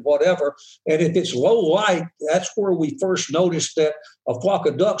going, and whatever. And if it's low light, that's where we first noticed that a flock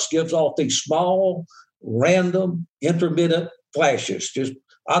of ducks gives off these small, random, intermittent flashes.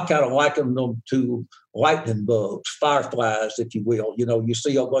 I kind of liken them to lightning bugs, fireflies, if you will. You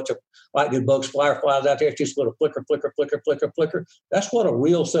see a bunch of lightning bugs, fireflies out there. It's just a little flicker, flicker, flicker, flicker, flicker. That's what a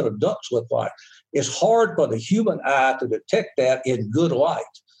real set of ducks look like. It's hard for the human eye to detect that in good light.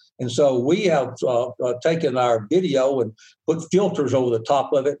 And so we have taken our video and put filters over the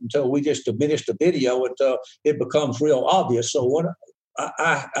top of it until we just diminish the video until it becomes real obvious. So when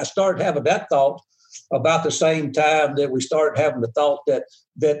I started having that thought about the same time that we started having the thought that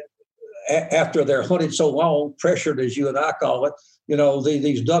after they're hunted so long, pressured as you and I call it,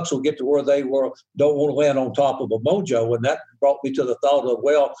 these ducks will get to where they don't want to land on top of a MOJO. And that brought me to the thought of,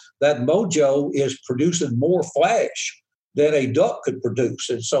 well, that MOJO is producing more flash than a duck could produce.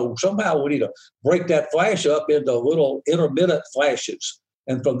 And so somehow we need to break that flash up into little intermittent flashes.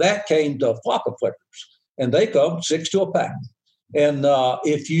 And from that came the flock of flickers. And they come 6 to a pack. And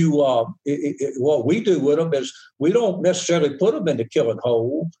what we do with them is we don't necessarily put them in the killing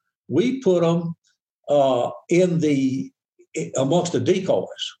hole. We put them amongst the decoys.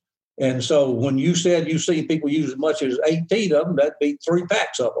 And so when you said you see people use as much as 18 of them, that'd be 3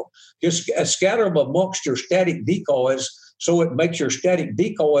 packs of them. Just scatter them amongst your static decoys so it makes your static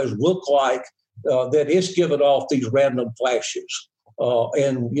decoys look like that it's giving off these random flashes.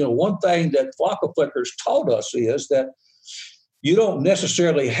 And one thing that flock of flickers taught us is that you don't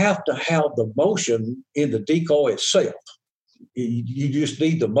necessarily have to have the motion in the decoy itself. You just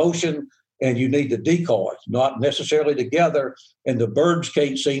need the motion and you need the decoy, not necessarily together, and the birds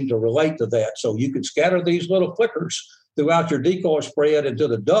can't seem to relate to that. So you can scatter these little flickers throughout your decoy spread into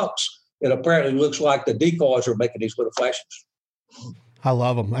the ducks. It apparently looks like the decoys are making these little flashes. I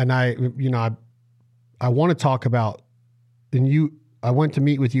love them. And I want to talk about, I went to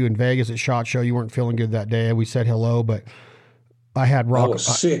meet with you in Vegas at SHOT Show. You weren't feeling good that day. We said hello, but I was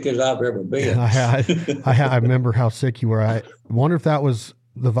sick as I've ever been. I remember how sick you were. I wonder if that was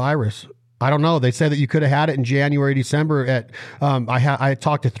the virus. I don't know. They said that you could have had it in January, December. I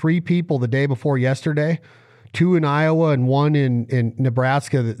talked to 3 people the day before yesterday, 2 in Iowa and 1 in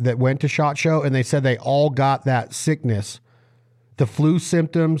Nebraska that went to SHOT Show, and they said they all got that sickness, the flu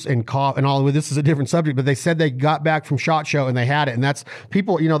symptoms and cough and all. This is a different subject, but they said they got back from SHOT Show and they had it. And that's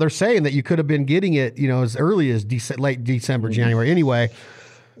people, they're saying that you could have been getting it, as early as late December, January. Anyway.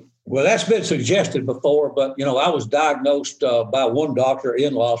 Well, that's been suggested before, but, I was diagnosed by one doctor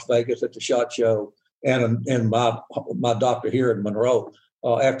in Las Vegas at the SHOT Show and my doctor here in Monroe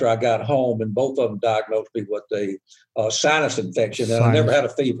after I got home, and both of them diagnosed me with a sinus infection, and I never had a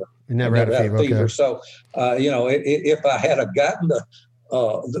fever. You never had a fever. Okay. So, if I had gotten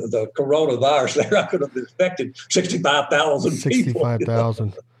the coronavirus there, I could have infected 65,000 people.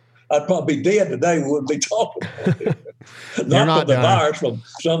 65,000. I'd probably be dead today. We wouldn't be talking. not from the virus, from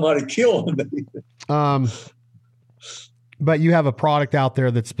somebody killing me. But you have a product out there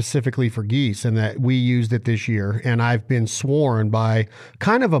that's specifically for geese, and that we used it this year. And I've been sworn by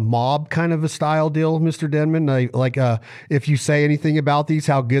kind of a mob kind of a style deal, Mr. Denmon. If you say anything about these,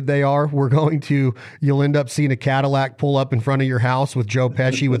 how good they are, you'll end up seeing a Cadillac pull up in front of your house with Joe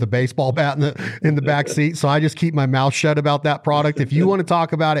Pesci with a baseball bat in the back seat. So I just keep my mouth shut about that product. If you want to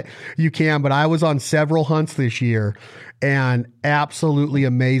talk about it, you can. But I was on several hunts this year, and absolutely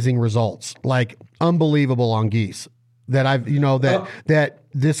amazing results, like unbelievable on geese. That I've, that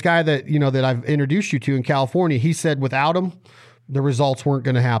this guy that I've introduced you to in California, he said without him, the results weren't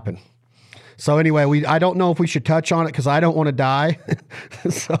going to happen. So anyway, I don't know if we should touch on it because I don't want to die.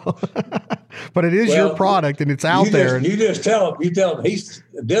 But it is your product and it's out there. You just tell him.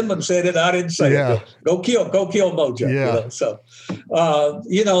 Denmon said it. I didn't say it. Go kill Mojo. Yeah. So,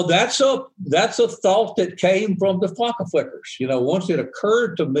 that's a thought that came from the flock of flickers. Once it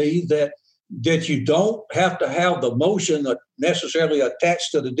occurred to me that you don't have to have the motion necessarily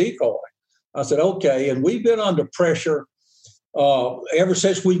attached to the decoy. I said, okay. And we've been under pressure ever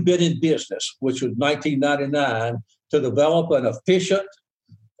since we've been in business, which was 1999, to develop an efficient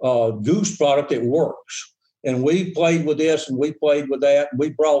goose product that works. And we played with this and we played with that. And we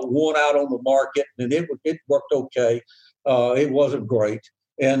brought one out on the market and it worked okay. It wasn't great.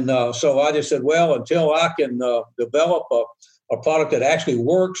 And so I just said, well, until I can develop a product that actually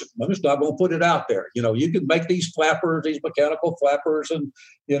works, I'm just not going to put it out there. You can make these flappers, these mechanical flappers and,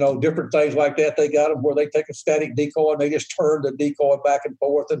 different things like that. They got them where they take a static decoy and they just turn the decoy back and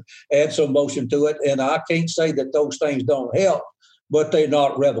forth and add some motion to it. And I can't say that those things don't help, but they're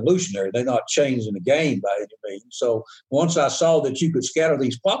not revolutionary. They're not changing the game by any means. So once I saw that you could scatter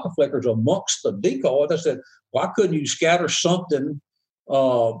these pocket flickers amongst the decoys, I said, why couldn't you scatter something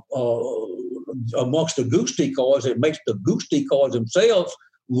amongst the goose decoys? It makes the goose decoys themselves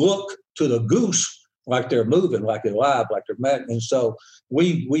look to the goose like they're moving, like they're live, like they're mad. And so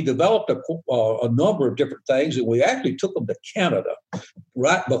we developed a number of different things, and we actually took them to Canada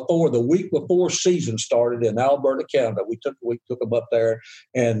right before the week before season started in Alberta, Canada. We took them up there,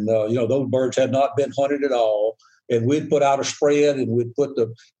 and those birds had not been hunted at all. And we'd put out a spread, and we'd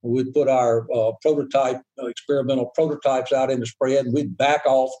put our experimental prototypes out in the spread, and we'd back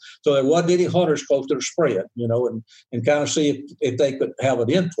off so there wasn't any hunters close to the spread, and kind of see if they could have an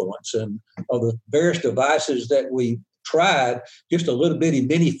influence. And of the various devices that we tried, just a little bitty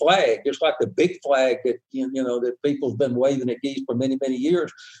mini flag, just like the big flag that that people's been waving at geese for many, many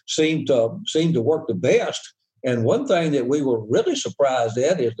years, seemed to work the best. And one thing that we were really surprised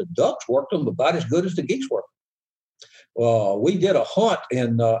at is the ducks worked them about as good as the geese worked. We did a hunt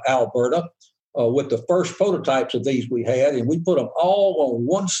in Alberta with the first prototypes of these we had, and we put them all on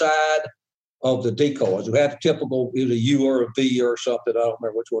one side of the decoys. We had the typical, either a U or a V or something. I don't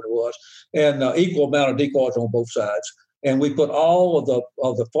remember which one it was, and equal amount of decoys on both sides. And we put all of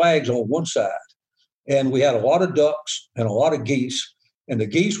the flags on one side, and we had a lot of ducks and a lot of geese. And the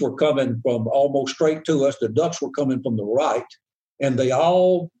geese were coming from almost straight to us. The ducks were coming from the right, and they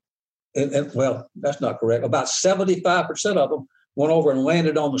all. And well, that's not correct. About 75% of them went over and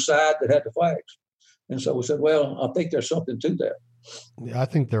landed on the side that had the flags. And so we said, well, I think there's something to that. Yeah, I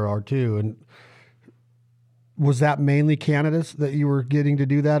think there are too. And was that mainly Canada's that you were getting to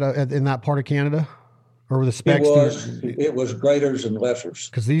do that in that part of Canada? Or were the specs? It was graders and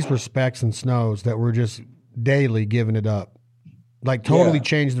lessers. Because these were specs and snows that were just daily giving it up. Like totally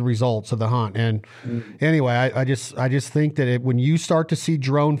changed the results of the hunt. And anyway, I just think that when you start to see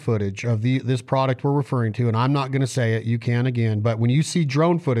drone footage of this product we're referring to, and I'm not going to say it, you can again, but when you see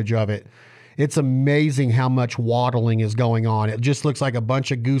drone footage of it, it's amazing how much waddling is going on. It just looks like a bunch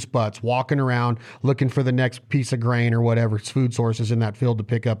of goose butts walking around looking for the next piece of grain or whatever food sources in that field to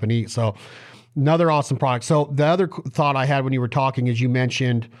pick up and eat. So another awesome product. So the other thought I had when you were talking is you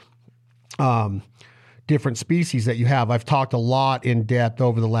mentioned different species that you have. I've talked a lot in depth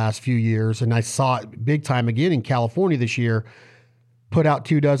over the last few years, and I saw it big time again in California this year. Put out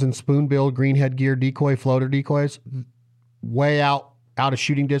 24 spoon-billed greenhead gear decoy floater decoys way out of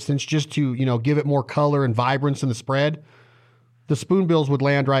shooting distance just to, give it more color and vibrance in the spread. The spoonbills would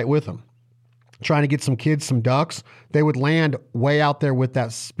land right with them. Trying to get some kids some ducks, they would land way out there with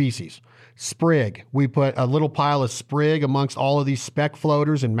that species. Sprig, we put a little pile of sprig amongst all of these speck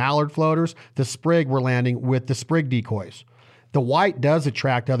floaters and mallard floaters. The sprig we're landing with the sprig decoys. The white does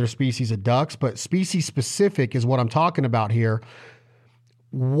attract other species of ducks, but species specific is what I'm talking about here.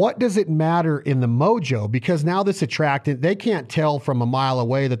 What does it matter in the MOJO? Because now this attractant, they can't tell from a mile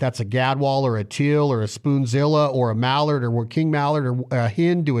away that that's a gadwall or a teal or a spoonzilla or a mallard or a king mallard or a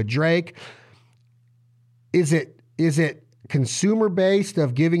hen to a drake. Is it is it consumer based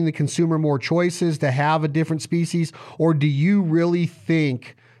of giving the consumer more choices to have a different species, or do you really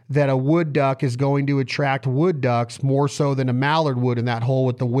think that a wood duck is going to attract wood ducks more so than a mallard would in that hole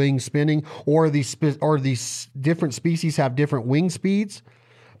with the wings spinning, or these different species have different wing speeds?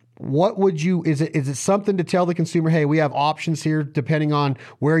 What would you, is it something to tell the consumer, hey, we have options here depending on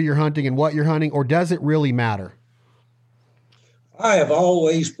where you're hunting and what you're hunting, or does it really matter? I have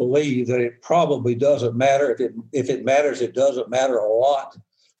always believed that it probably doesn't matter. If it matters, it doesn't matter a lot.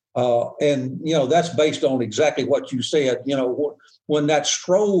 And, that's based on exactly what you said. When that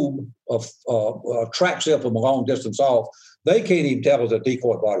strobe tracks them from a long distance off, they can't even tell there's a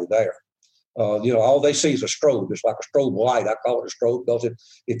decoy body there. All they see is a strobe. It's like a strobe light. I call it a strobe because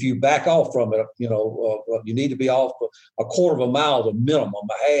if you back off from it, you need to be off a quarter of a mile, the minimum.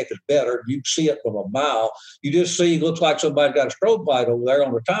 A half is better. You see it from a mile. You just see, looks like somebody got a strobe light over there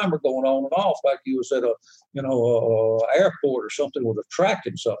on the timer going on and off, like you was at a airport or something with a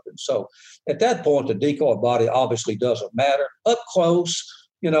tracking something. So at that point, the decoy body obviously doesn't matter. Up close,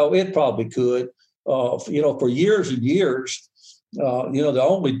 it probably could. For years and years, the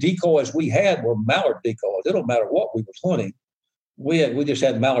only decoys we had were mallard decoys. It don't matter what we were hunting. We just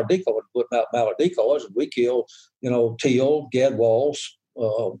had mallard decoys, putting out mallard decoys, and we killed, teal, gadwalls,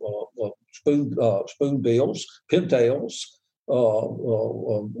 spoonbills, pintails,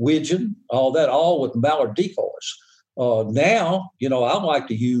 widgeon, all that, all with mallard decoys. Now, I like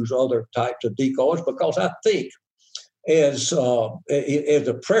to use other types of decoys because I think as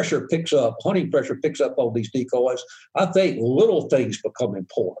the pressure picks up, hunting pressure picks up on these decoys, I think little things become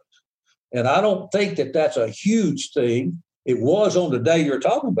important. And I don't think that that's a huge thing. It was on the day you're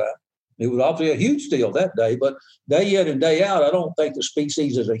talking about. It was obviously a huge deal that day, but day in and day out, I don't think the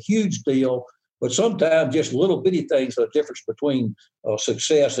species is a huge deal. But sometimes just little bitty things are the difference between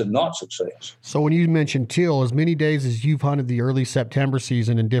success and not success. So when you mentioned teal, as many days as you've hunted the early September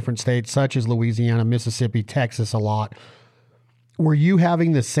season in different states such as Louisiana, Mississippi, Texas a lot, were you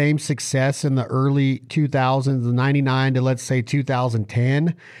having the same success in the early 2000s, the 99 to let's say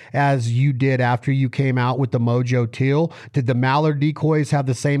 2010, as you did after you came out with the MOJO teal? Did the mallard decoys have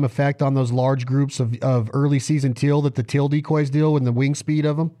the same effect on those large groups of early season teal that the teal decoys do in the wing speed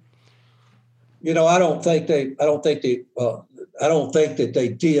of them? I don't think that they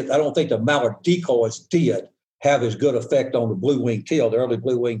did. I don't think the mallard decoys did have as good effect on the blue-winged teal, the early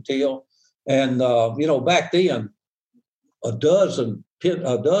blue-winged teal. And back then, a dozen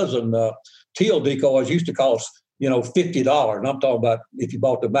teal decoys used to cost $50, and I'm talking about if you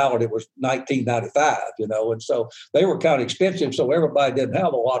bought the mallard, it was $19.95. And so they were kind of expensive. So everybody didn't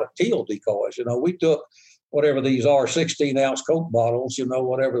have a lot of teal decoys. We took whatever these are, 16-ounce Coke bottles,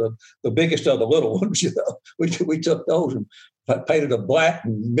 whatever the biggest of the little ones, we took those and painted them black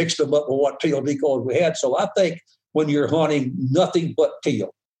and mixed them up with what teal decoys we had. So I think when you're hunting nothing but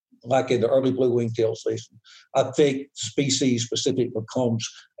teal, like in the early blue-winged teal season, I think species-specific becomes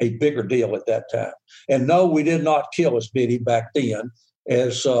a bigger deal at that time. And no, we did not kill as many back then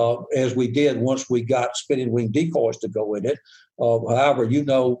as we did once we got spinning wing decoys to go in it. However,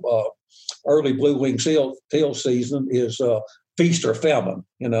 early blue-winged teal season is feast or famine.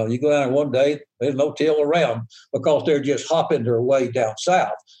 You go down there one day, there's no teal around because they're just hopping their way down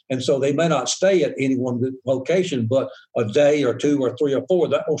south. And so they may not stay at any one location, but a day or two or three or four,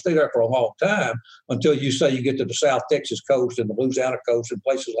 that won't stay there for a long time until you say you get to the South Texas coast and the Louisiana coast and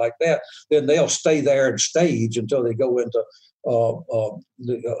places like that. Then they'll stay there and stage until they go into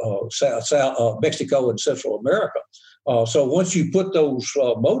Mexico and Central America. So once you put those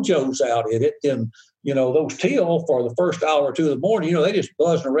mojos out in it, then, those teal for the first hour or two of the morning, they just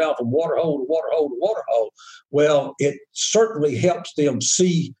buzzing around from water hole to water hole to water hole. Well, it certainly helps them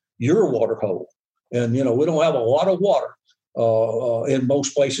see your water hole. And, we don't have a lot of water in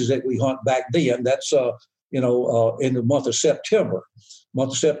most places that we hunt back then. That's, in the month of September.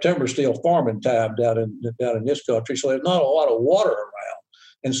 Month of September is still farming time down in this country. So there's not a lot of water around.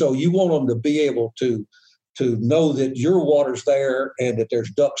 And so you want them to be able to know that your water's there and that there's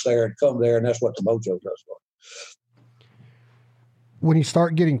ducks there and come there, and that's what the MOJO does for it. When you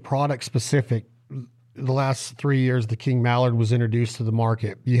start getting product specific, the last 3 years, the King Mallard was introduced to the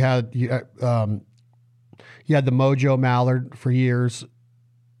market. You had the MOJO Mallard for years.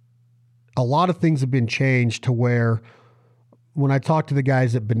 A lot of things have been changed to where when I talk to the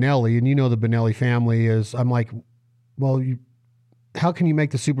guys at Benelli, and the Benelli family is, I'm like, well, how can you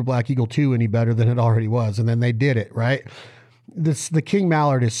make the Super Black Eagle 2 any better than it already was? And then they did it, right? The King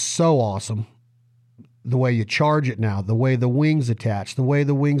Mallard is so awesome. The way you charge it now, the way the wings attach, the way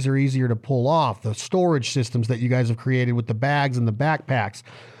the wings are easier to pull off, the storage systems that you guys have created with the bags and the backpacks.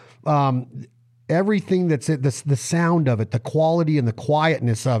 And everything that's it, the sound of it, the quality and the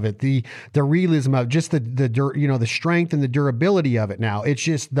quietness of it, the realism of just the strength and the durability of it. Now it's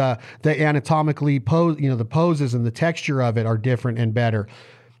just the anatomically the poses and the texture of it are different and better.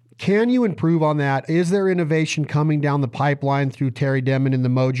 Can you improve on that? Is there innovation coming down the pipeline through Terry Denmon and the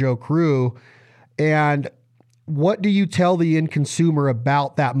MOJO crew? And what do you tell the end consumer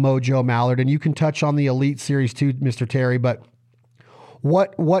about that MOJO mallard? And you can touch on the Elite Series too, Mr. Terry, but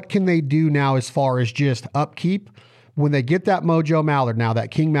what can they do now as far as just upkeep? When they get that MOJO mallard now, that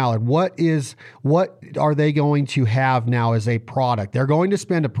King mallard, what are they going to have now as a product? They're going to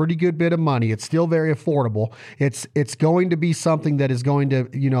spend a pretty good bit of money. It's still very affordable. It's going to be something that is going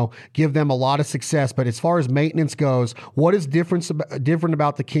to, give them a lot of success. But as far as maintenance goes, what is different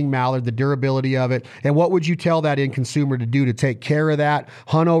about the King mallard, the durability of it? And what would you tell that end consumer to do to take care of that,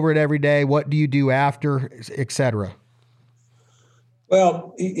 hunt over it every day? What do you do after, et cetera?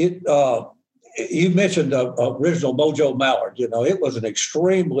 Well, you mentioned the original MOJO mallard. It was an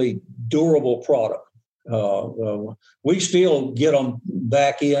extremely durable product. We still get them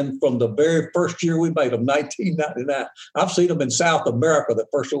back in from the very first year we made them, 1999. I've seen them in South America, the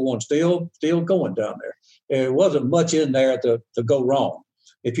first one, still going down there. There wasn't much in there to go wrong.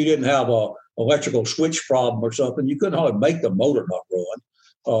 If you didn't have a electrical switch problem or something, you couldn't hardly make the motor not run.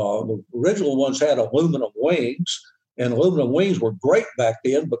 The original ones had aluminum wings, and aluminum wings were great back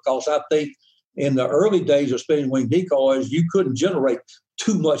then because I think in the early days of spinning wing decoys, you couldn't generate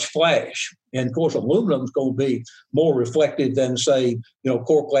too much flash. And of course, aluminum is going to be more reflective than, say,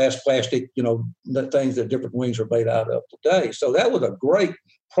 core glass, plastic, the things that different wings are made out of today. So that was a great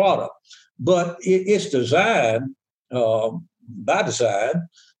product. But its design, by design,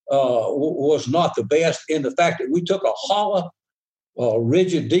 was not the best in the fact that we took a hollow,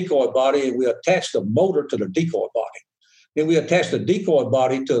 rigid decoy body and we attached the motor to the decoy body. Then we attach the decoy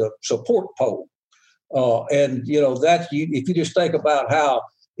body to the support pole. And, if you just think about how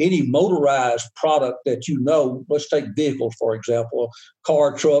any motorized product that let's take vehicles, for example,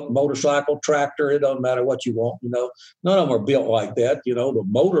 car, truck, motorcycle, tractor, it doesn't matter what you want, none of them are built like that. The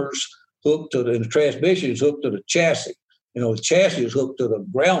motor's hooked to the transmission is hooked to the chassis. The chassis is hooked to the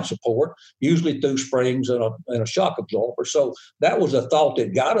ground support, usually through springs and a shock absorber. So that was a thought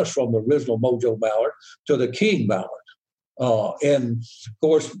that got us from the original MOJO mallard to the King mallard. And of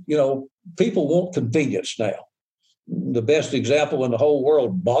course, people want convenience now. The best example in the whole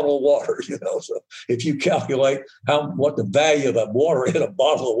world, bottled water, so if you calculate what the value of that water in a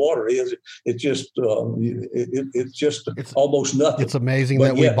bottle of water is, it's just almost nothing. It's amazing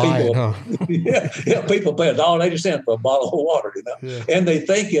that we buy it, huh? yeah, people pay $1.80 for a bottle of water, Yeah. And they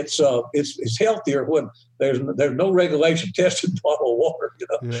think it's healthier when there's no regulation tested bottle of water.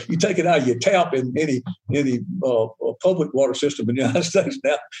 Yeah. You take it out of your tap in any public water system in the United States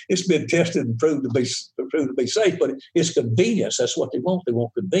now, it's been tested and proved to be safe, but it's convenience. That's what they want. They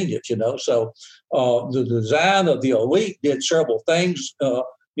want convenience, So the design of the Elite did several things.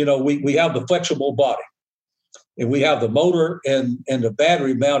 We have the flexible body, and we have the motor and the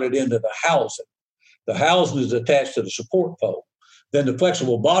battery mounted into the housing. The housing is attached to the support pole. Then the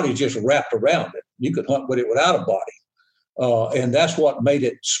flexible body is just wrapped around it. You could hunt with it without a body. And that's what made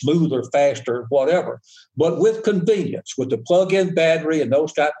it smoother, faster, whatever. But with convenience, with the plug-in battery and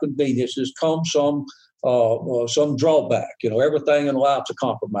those type of conveniences comes some drawback. Everything in life's a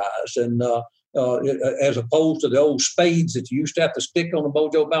compromise. And as opposed to the old spades that you used to have to stick on the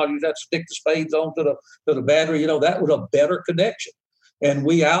MOJO mallard, you used to have to stick the spades onto the battery. That was a better connection. And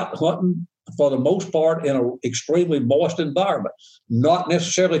we out hunting for the most part in an extremely moist environment. Not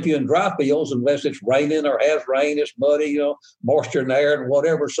necessarily if you're in dry fields, unless it's raining or has rain, it's muddy, moisture in the air and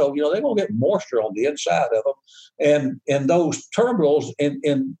whatever. So, they're going to get moisture on the inside of them. And those terminals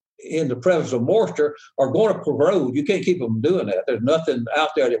in the presence of moisture are going to corrode. You can't keep them doing that. There's nothing out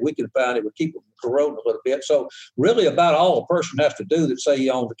there that we can find that would keep them corroding a little bit. So really about all a person has to do that say he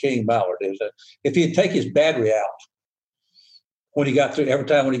owns a King mallard is that if he'd take his battery out every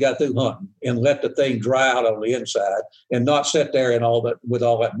time when he got through hunting and let the thing dry out on the inside and not sit there and with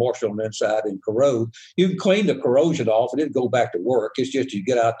all that moisture on the inside and corrode. You can clean the corrosion off and it'll go back to work. It's just you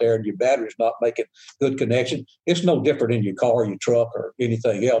get out there and your battery's not making good connection. It's no different in your car, your truck, or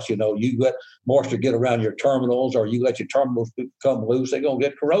anything else. You let moisture get around your terminals or you let your terminals come loose, they're going to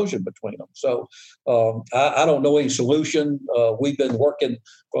get corrosion between them. So I don't know any solution. We've been working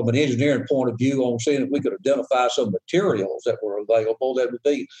from an engineering point of view on seeing if we could identify some materials that were available that would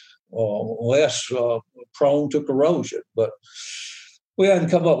be less prone to corrosion. But we haven't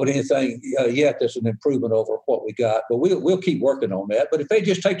come up with anything yet that's an improvement over what we got. But we'll keep working on that. But if they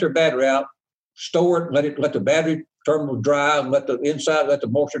just take their battery out, store it, let the battery terminal dry, and let the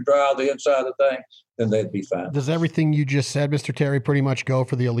moisture dry the inside of the thing, then they'd be fine. Does everything you just said, Mr. Terry, pretty much go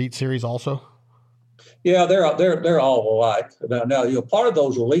for the Elite Series also? Yeah, they're all alike. Now part of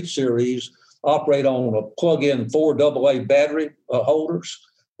those Elite Series operate on a plug-in 4 AA battery holders,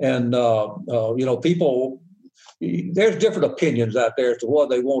 and people. There's different opinions out there as to whether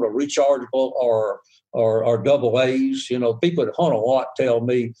they want a rechargeable or double A's. People that hunt a lot tell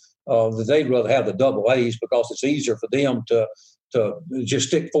me that they'd rather have the double A's because it's easier for them to just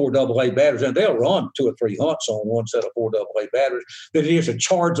stick 4 AA batteries in. They'll run 2 or 3 hunts on one set of 4 AA batteries than it is to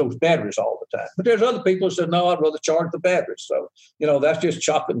charge those batteries all the time. But there's other people who said, no, I'd rather charge the batteries. So, that's just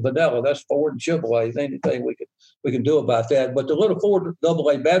chocolate and vanilla. That's Ford and Chevrolet. Anything we can do about that. But the little 4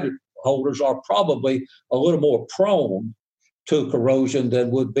 AA battery holders are probably a little more prone to corrosion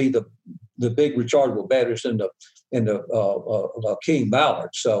than would be the big rechargeable batteries in the King Mallard.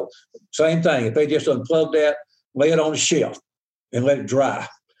 So same thing. If they just unplug that, lay it on a shelf, and let it dry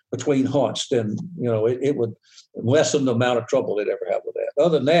between hunts, then it would lessen the amount of trouble they'd ever have with that.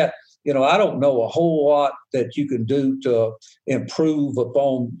 Other than that, I don't know a whole lot that you can do to improve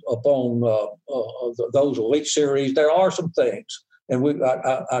upon those Elite Series. There are some things, and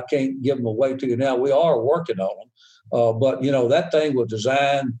I can't give them away to you now. We are working on them, but that thing was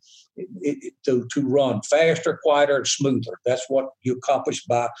designed to run faster, quieter, and smoother. That's what you accomplish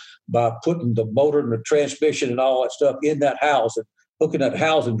by putting the motor and the transmission and all that stuff in that housing, hooking that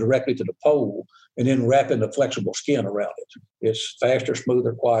housing directly to the pole, and then wrapping the flexible skin around it. It's faster,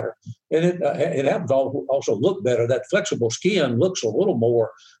 smoother, quieter, and it happens to also look better. That flexible skin looks a little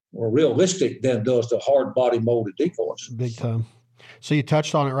more realistic than does the hard body molded decoys. Big time. So you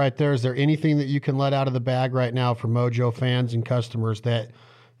touched on it right there. Is there anything that you can let out of the bag right now for Mojo fans and customers that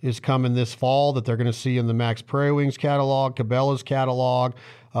is coming this fall that they're going to see in the Max Prairie Wings catalog, Cabela's catalog,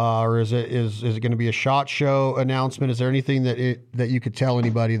 or is it going to be a SHOT Show announcement? Is there anything that you could tell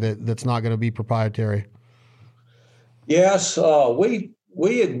anybody that's not going to be proprietary? Yes, we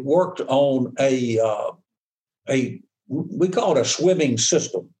had worked on we call it a swimming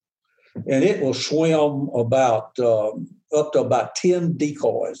system, and it will swim about up to about 10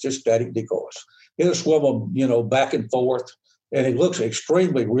 decoys, just static decoys. It'll swim them, back and forth. And it looks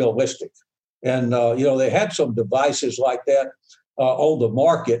extremely realistic. And, they had some devices like that on the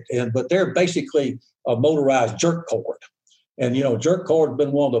market, but they're basically a motorized jerk cord. And, jerk cord has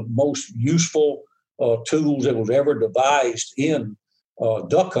been one of the most useful tools that was ever devised in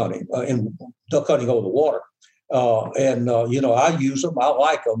duck hunting over the water. I use them. I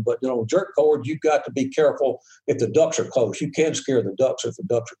like them. But, jerk cord, you've got to be careful if the ducks are close. You can scare the ducks if the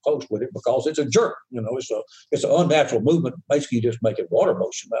ducks are close with it because it's a jerk. It's an unnatural movement. Basically, you just make it water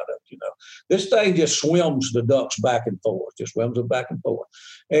motion out of it. This thing just swims the ducks back and forth, just swims them back and forth.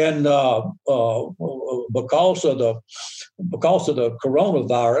 And because of the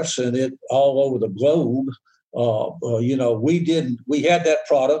coronavirus and it all over the globe, we had that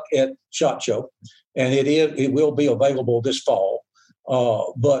product at SHOT Show, and it will be available this fall.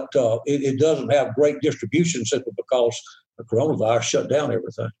 But it doesn't have great distribution simply because the coronavirus shut down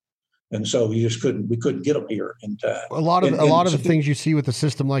everything. And so we couldn't get them here in time. A lot of the things you see with the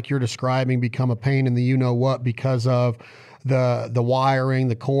system like you're describing become a pain in the you-know-what because of the wiring,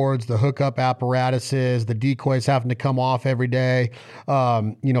 the cords, the hookup apparatuses, the decoys having to come off every day,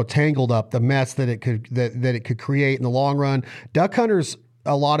 tangled up, the mess that it could create in the long run. Duck hunters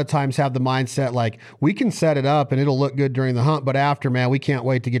a lot of times have the mindset like we can set it up and it'll look good during the hunt, but after, man, we can't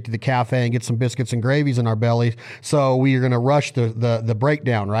wait to get to the cafe and get some biscuits and gravies in our bellies. So we are going to rush the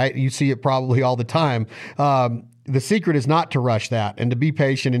breakdown, right? You see it probably all the time. The secret is not to rush that and to be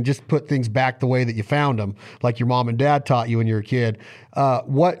patient and just put things back the way that you found them, like your mom and dad taught you when you were a kid.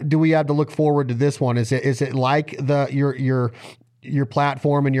 What do we have to look forward to this one? Is it like your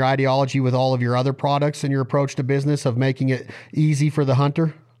platform and your ideology with all of your other products and your approach to business of making it easy for the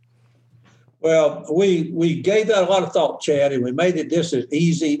hunter? Well, we gave that a lot of thought, Chad, and we made it just as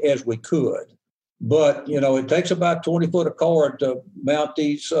easy as we could. But, it takes about 20 foot of cord to mount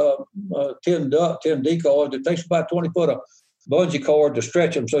these 10 decoys. It takes about 20 foot of bungee cord to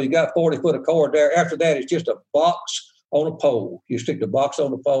stretch them. So you got 40 foot of cord there. After that, it's just a box on a pole. You stick the box on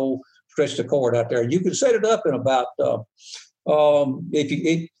the pole, stretch the cord out there. You can set it up in about I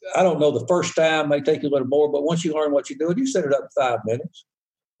don't know, the first time may take you a little more, but once you learn what you're doing, you set it up in 5 minutes.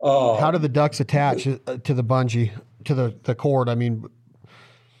 How do the ducks attach to the bungee, to the cord? I mean,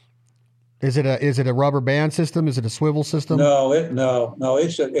 is it a rubber band system? Is it a swivel system? No,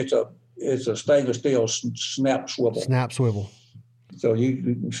 it's a stainless steel snap swivel. Snap swivel. So you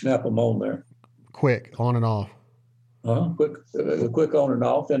can snap them on there. Quick on and off. Quick on and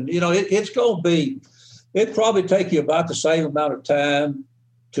off, and it's going to be. It'd probably take you about the same amount of time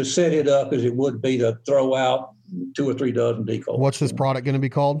to set it up as it would be to throw out 2 or 3 dozen decoys. What's this product going to be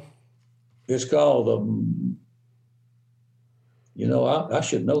called? It's called, I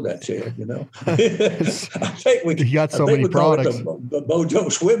should know that, Chad, I think you got so many products. The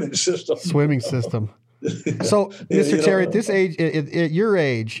MOJO swimming system. Swimming system. So, Mr. Terry, at this age, at your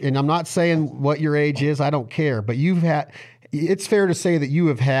age, and I'm not saying what your age is, I don't care, but it's fair to say that you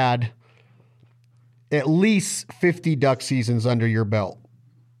have had at least 50 duck seasons under your belt.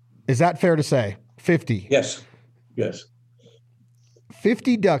 Is that fair to say? 50? Yes.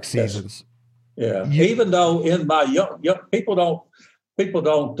 50 duck seasons. Yes. Yeah. Even though in my young people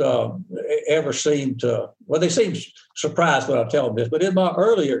don't ever seem to, they seem surprised when I tell them this, but in my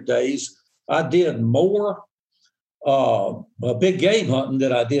earlier days, I did more big game hunting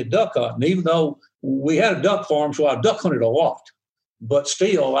than I did duck hunting, even though we had a duck farm, so I duck hunted a lot. But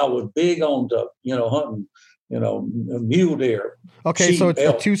still, I was big on hunting, mule deer. Okay, sheep, so it's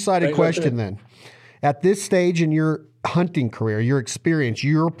elk, a two-sided question then. At this stage in your hunting career, your experience,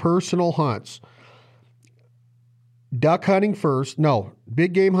 your personal hunts, duck hunting first,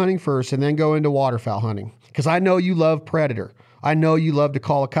 big game hunting first, and then go into waterfowl hunting. Because I know you love predator. I know you love to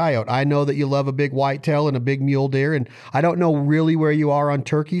call a coyote. I know that you love a big whitetail and a big mule deer. And I don't know really where you are on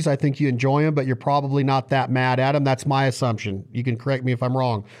turkeys. I think you enjoy them, but you're probably not that mad at them. That's my assumption. You can correct me if I'm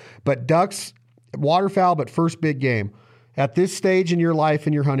wrong. But ducks, waterfowl, but first big game. At this stage in your life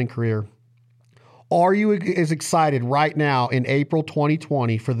and your hunting career, are you as excited right now in April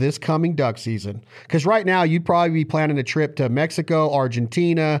 2020 for this coming duck season? Because right now you'd probably be planning a trip to Mexico,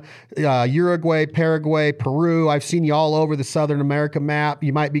 Argentina, Uruguay, Paraguay, Peru. I've seen you all over the Southern America map.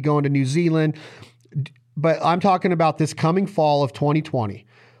 You might be going to New Zealand. But I'm talking about this coming fall of 2020.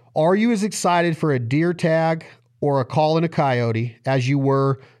 Are you as excited for a deer tag or a call in a coyote as you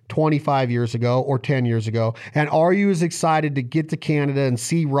were 25 years ago or 10 years ago? And are you as excited to get to Canada and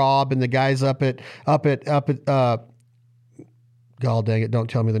see Rob and the guys up at God dang it, don't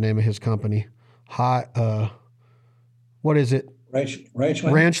tell me the name of his company. What is it?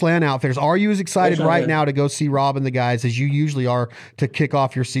 Ranchland Outfitters. Are you as excited right now to go see Rob and the guys as you usually are to kick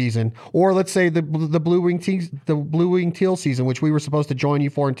off your season? Or let's say the blue wing teal season, which we were supposed to join you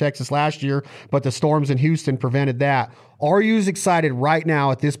for in Texas last year, but the storms in Houston prevented that. Are you as excited right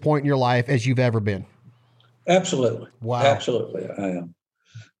now at this point in your life as you've ever been? Absolutely. Wow. Absolutely, I am.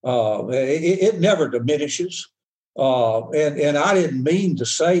 It never diminishes. And I didn't mean to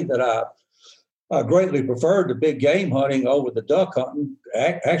say that I greatly preferred the big game hunting over the duck hunting.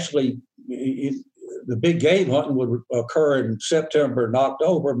 Actually, the big game hunting would occur in September and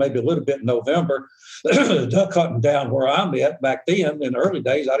October, maybe a little bit in November. Duck hunting down where I'm at back then, in the early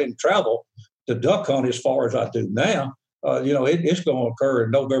days, I didn't travel to duck hunt as far as I do now. It's going to occur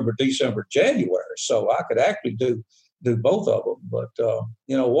in November, December, January. So I could actually do both of them. But,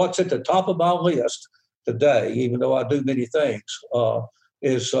 what's at the top of my list today, even though I do many things,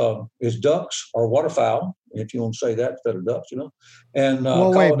 is ducks or waterfowl, if you want to say that instead of ducks, And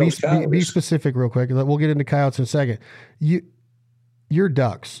be specific real quick. We'll get into coyotes in a second. Your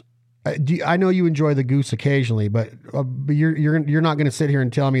ducks. I know you enjoy the goose occasionally, but you're not going to sit here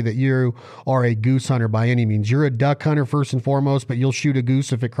and tell me that you are a goose hunter by any means. You're a duck hunter first and foremost, but you'll shoot a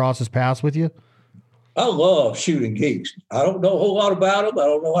goose if it crosses paths with you. I love shooting geese. I don't know a whole lot about them. I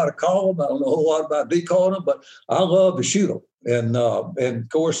don't know how to call them. I don't know a whole lot about decoying them, but I love to shoot them. And of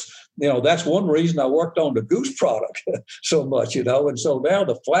course, that's one reason I worked on the goose product so much, And so now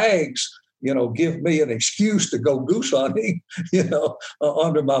the flags, give me an excuse to go goose hunting,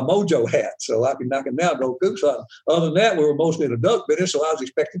 under my MOJO hat. So I can now go goose hunting. Other than that, we were mostly in the duck business, so I was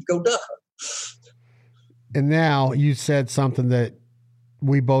expected to go duck hunting. And now you said something that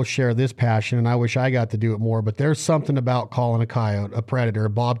we both share this passion, and I wish I got to do it more, but there's something about calling a coyote, a predator,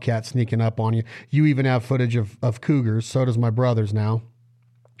 a bobcat sneaking up on you. You even have footage of cougars. So does my brothers now.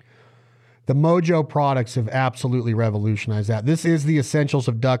 The MOJO products have absolutely revolutionized that. This is the essentials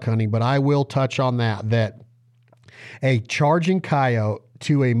of duck hunting, but I will touch on that a charging coyote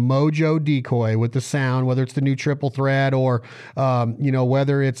to a MOJO decoy with the sound, whether it's the new triple thread or,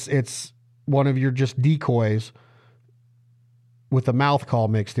 whether it's one of your just decoys, with the mouth call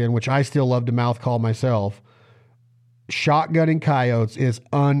mixed in, which I still love to mouth call myself. Shotgunning coyotes is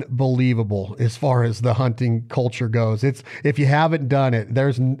unbelievable as far as the hunting culture goes. It's, if you haven't done it,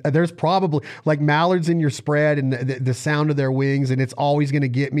 there's probably like mallards in your spread and the sound of their wings, and it's always going to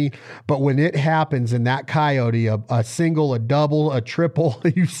get me. But when it happens in that coyote, a single, a double, a triple,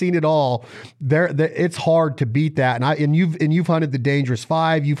 you've seen it all. It's hard to beat that. And you've hunted the dangerous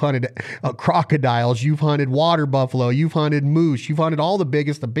five, you've hunted crocodiles, you've hunted water buffalo, you've hunted moose, you've hunted all the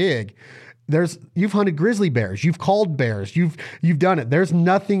biggest of big. you've hunted grizzly bears, you've called bears, you've done it. There's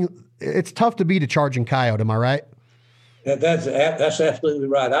nothing. It's tough to beat a charging coyote. Am I right? That's absolutely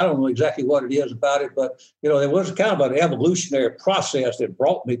right. I don't know exactly what it is about it, but there was kind of an evolutionary process that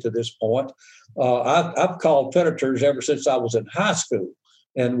brought me to this point. I've called predators ever since I was in high school,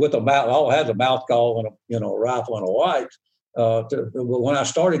 and with a mouth, all has a mouth call and a rifle and a light. When I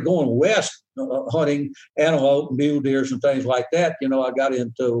started going west hunting antelope, mule deers, and things like that, I got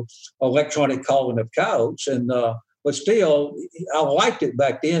into electronic calling of coyotes, but still, I liked it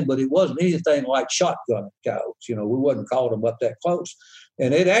back then, but it wasn't anything like shotgun coyotes. We wasn't calling them up that close.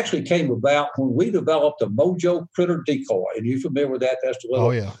 And it actually came about when we developed a MOJO critter decoy. And you familiar with that? That's the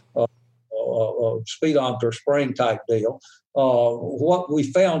little speedometer spring type deal. What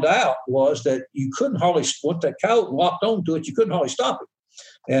we found out was that you couldn't hardly, once that coyote locked onto it, you couldn't hardly stop it.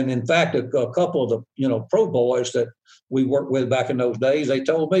 And in fact, a couple of the pro boys that we worked with back in those days, they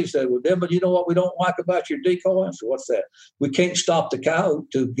told me, said, well, Denmon, you know what we don't like about your decoy? I said, what's that? We can't stop the coyote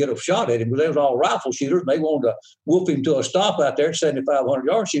to get a shot at him, because they was all rifle shooters, and they wanted to wolf him to a stop out there at 7,500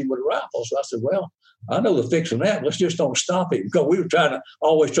 yards shooting with a rifle. So I said, well, I know the fix on that. Let's just don't stop him, because we were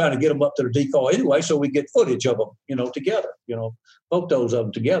always trying to get them up to the decoy anyway, so we get footage of them, together, photos of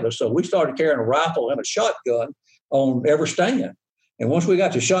them together. So we started carrying a rifle and a shotgun on every stand. And once we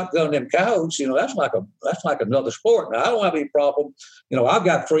got to shotgun them coyotes, that's like another sport. Now, I don't have any problem. I've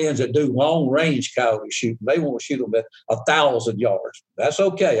got friends that do long range coyote shooting. They want to shoot them at 1,000 yards. That's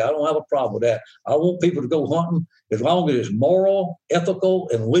okay. I don't have a problem with that. I want people to go hunting as long as it's moral, ethical,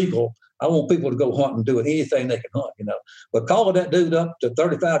 and legal. I want people to go hunting and doing anything they can hunt, But calling that dude up to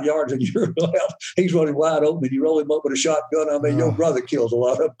 35 yards and you're left, he's running wide open, and you roll him up with a shotgun. I mean, your brother kills a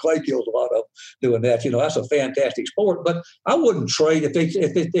lot of them. Clay kills a lot of them doing that. That's a fantastic sport. But I wouldn't trade if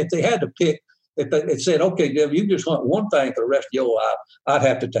they had to pick. If it said, okay, Devin, you just hunt one thing for the rest of your life, I'd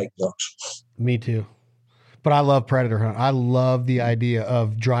have to take ducks. Me too. But I love predator hunt. I love the idea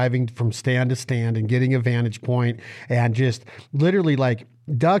of driving from stand to stand and getting a vantage point, and just literally, like,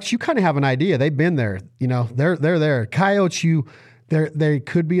 ducks, you kind of have an idea. They've been there. They're there. Coyotes, they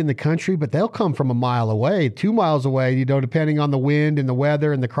could be in the country, but they'll come from a mile away, 2 miles away, depending on the wind and the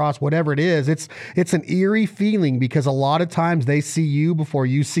weather and the cross, whatever it is. It's an eerie feeling, because a lot of times they see you before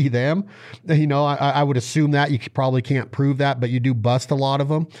you see them. I would assume that. You probably can't prove that, but you do bust a lot of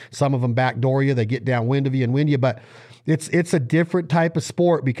them. Some of them backdoor you. They get downwind of you and wind you, but it's a different type of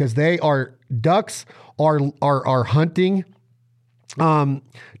sport, because ducks are hunting.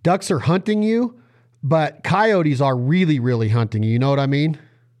 Ducks are hunting you, but coyotes are really, really hunting you. You know what I mean?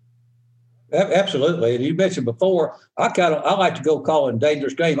 Absolutely. And you mentioned before, I like to go calling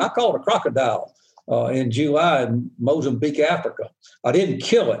dangerous game. I called a crocodile in July in Mozambique, Africa. I didn't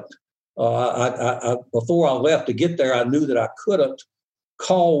kill it. Before I left to get there, I knew that I couldn't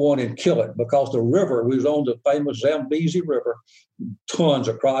call one and kill it, because the river, we was on the famous Zambezi River, tons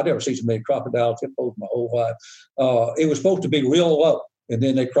of crocodiles. I've never seen so many crocodiles hippos my whole life. It was supposed to be real low, and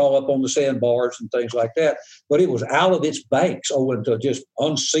then they crawl up on the sandbars and things like that. But it was out of its banks owing to just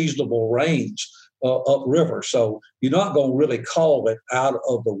unseasonable rains upriver. So you're not going to really call it out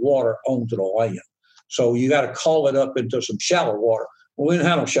of the water onto the land. So you got to call it up into some shallow water. Well, we didn't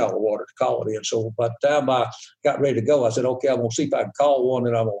have no shallow water to call it in. So by the time I got ready to go, I said, okay, I'm going to see if I can call one,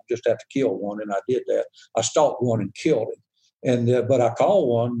 and I'm going to just have to kill one. And I did that. I stalked one and killed it. But I called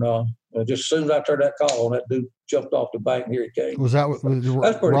one. Just as soon as I turned that call on, that dude jumped off the bank, and here he came. Was Rob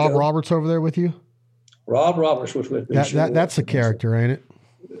cool. Roberts over there with you? Rob Roberts was with me. That's a character, ain't it?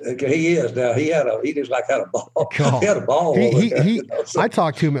 He is now. He just had a ball. He had a ball. I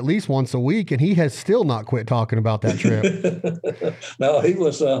talk to him at least once a week, and he has still not quit talking about that trip. No, it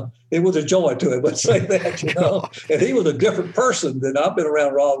was a joy to him. Let's say that, And he was a different person than I've been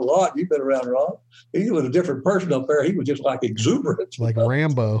around Rob a lot. You've been around Rob. He was a different person up there. He was just like exuberant, like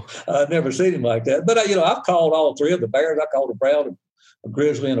Rambo. I'd never seen him like that. But I've called all three of the bears. I called a brown, a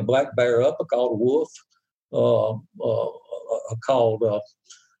grizzly, and a black bear up. I called a wolf. I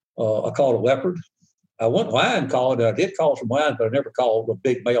called a leopard. I went lion calling. I did call some lions, but I never called a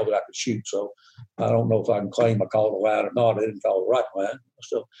big male that I could shoot. So I don't know if I can claim I called a lion or not. I didn't call the right lion.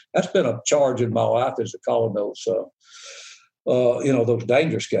 So that's been a charge in my life, is to calling those, those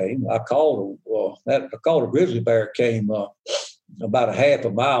dangerous game. I called a grizzly bear, came about a half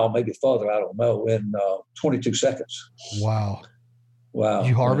a mile, maybe further, I don't know, in 22 seconds. Wow. Wow. Did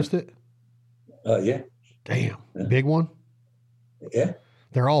you harvest it? Yeah. Damn. Yeah. Big one? Yeah.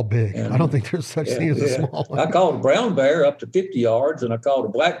 They're all big. I don't think there's such thing as a small one. I called a brown bear up to 50 yards, and I called a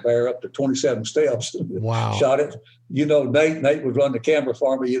black bear up to 27 steps. Wow. Shot it. Nate was running the camera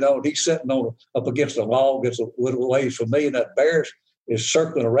for me, and he's sitting up against a log that's a little ways from me, and that bear's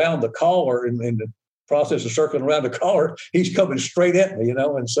circling around the collar, and in the process of circling around the collar, he's coming straight at me,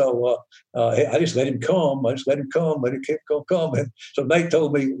 and so I just let him come. Let it kept going to come. And so Nate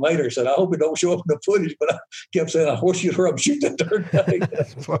told me later, he said, I hope it don't show up in the footage, but I kept saying, I wish you'd hurry up shoot that third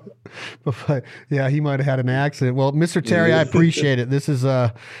day. Yeah, he might have had an accident. Well, Mr. Terry, I appreciate it. This is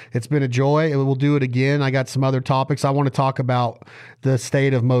it's been a joy. We'll do it again. I got some other topics. I want to talk about the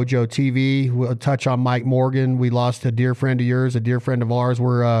state of MOJO TV. We'll touch on Mike Morgan. We lost a dear friend of yours, a dear friend of ours.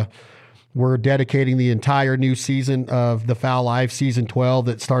 We're dedicating the entire new season of The Foul Life, season 12,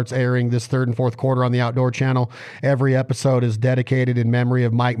 that starts airing this third and fourth quarter on the Outdoor Channel. Every episode is dedicated in memory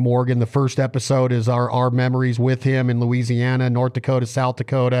of Mike Morgan. The first episode is our memories with him in Louisiana, North Dakota, South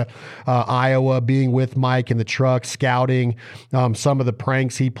Dakota, Iowa, being with Mike in the truck, scouting, some of the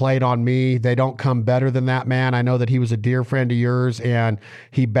pranks he played on me. They don't come better than that, man. I know that he was a dear friend of yours, and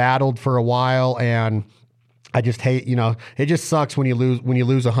he battled for a while, and I just hate, it just sucks when you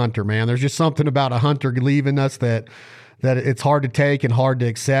lose a hunter, man. There's just something about a hunter leaving us that it's hard to take and hard to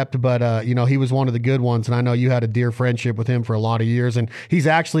accept. But, he was one of the good ones. And I know you had a dear friendship with him for a lot of years. And he's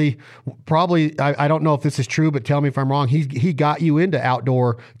actually probably, I don't know if this is true, but tell me if I'm wrong. He got you into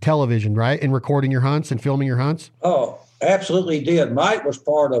outdoor television, right? And recording your hunts and filming your hunts? Oh, absolutely did. Mike was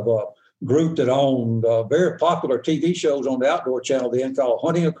part of a group that owned very popular TV shows on the Outdoor Channel then called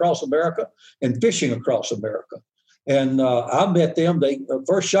Hunting Across America and Fishing Across America. And I met them. The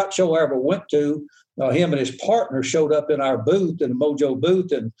first SHOT Show I ever went to, him and his partner showed up in our booth, in the MOJO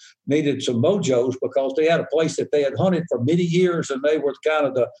booth, and needed some mojos because they had a place that they had hunted for many years, and they were kind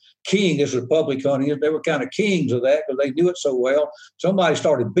of the king. This was public hunting. They were kind of kings of that because they knew it so well. Somebody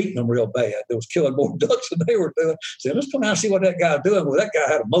started beating them real bad. They was killing more ducks than they were doing. Said, let's come out and see what that guy's doing. Well, that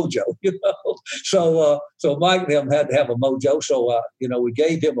guy had a mojo, So Mike and them had to have a mojo. So, we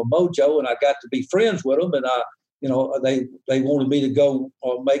gave him a mojo, and I got to be friends with them, and they wanted me to go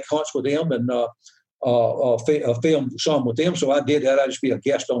make hunts with them and film some with them. So I did that. I just be a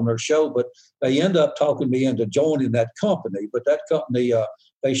guest on their show, but they end up talking me into joining that company. But that company,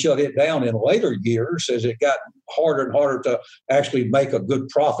 they shut it down in later years as it got harder and harder to actually make a good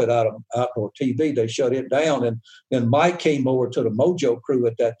profit out of outdoor TV. They shut it down. And then Mike came over to the MOJO crew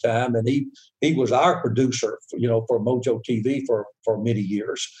at that time, and he was our producer, for MOJO TV for many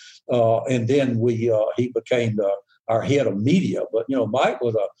years. And then he became our head of media. But, Mike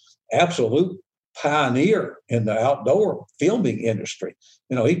was an absolute pioneer in the outdoor filming industry.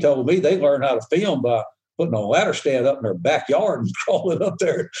 He told me they learned how to film by putting a ladder stand up in their backyard and crawling up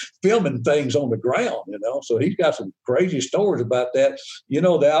there filming things on the ground, So he's got some crazy stories about that.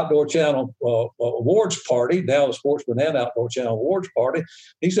 The Outdoor Channel awards party, now the Sportsman and Outdoor Channel awards party,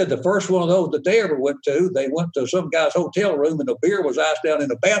 he said the first one of those that they ever went to, they went to some guy's hotel room and the beer was iced down in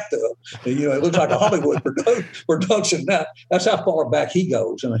the bathtub. And, it looks like a Hollywood production. Now, that's how far back he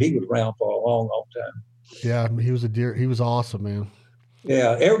goes. And he was around for a long, long time. Yeah, he was awesome, man.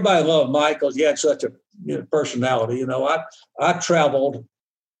 Yeah, everybody loved Mike because he had such a personality. I traveled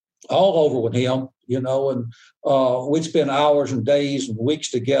all over with him, and we'd spend hours and days and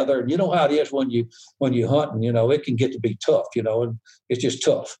weeks together. And you know how it is when you hunt, and it can get to be tough, and it's just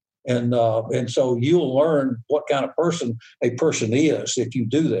tough. And so you'll learn what kind of person a person is if you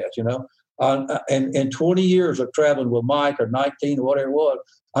do that, And in 20 years of traveling with Mike, or 19 or whatever it was,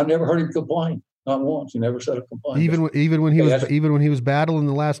 I never heard him complain. Not once. He never said a complaint. Even when he was battling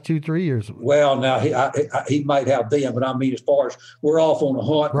the last 2-3 years. Well, now he might have them, but I mean, as far as we're off on a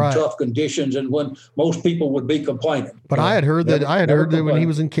hunt in tough conditions, and when most people would be complaining. But I had heard that when he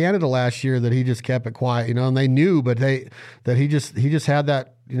was in Canada last year that he just kept it quiet, and they knew, but that he just had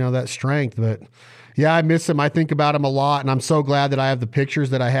that that strength, but. Yeah, I miss him. I think about him a lot, and I'm so glad that I have the pictures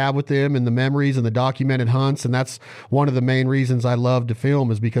that I have with him and the memories and the documented hunts, and that's one of the main reasons I love to film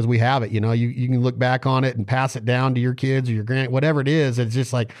is because we have it. You can look back on it and pass it down to your kids or your whatever it is. It's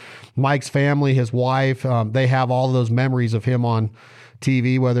just like Mike's family, his wife, they have all of those memories of him on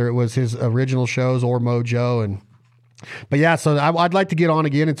TV, whether it was his original shows or MOJO. But yeah, so I'd like to get on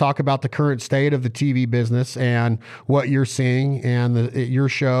again and talk about the current state of the TV business and what you're seeing and your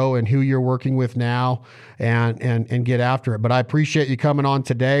show and who you're working with now and get after it. But I appreciate you coming on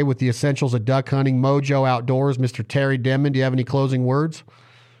today with the essentials of duck hunting, MOJO Outdoors, Mr. Terry Denmon. Do you have any closing words?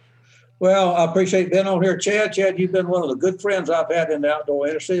 Well, I appreciate being on here, Chad. Chad, you've been one of the good friends I've had in the outdoor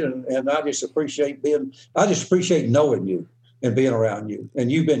industry, and I just appreciate knowing you and being around you.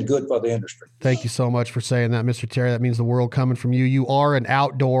 And you've been good for the industry. Thank you so much for saying that, Mr. Terry. That means the world coming from you. You are an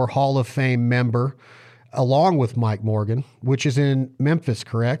Outdoor Hall of Fame member. along with Mike Morgan, which is in Memphis,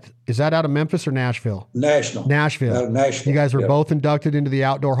 correct? Is that out of Memphis or Nashville? Nashville. You guys were both inducted into the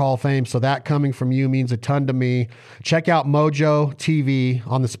Outdoor Hall of Fame, so that coming from you means a ton to me. Check out MOJO TV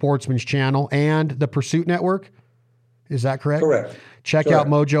on the Sportsman's channel and the Pursuit Network. Is that correct? Correct. Check out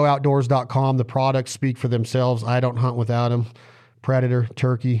MOJOOutdoors.com. The products speak for themselves. I don't hunt without them. Predator,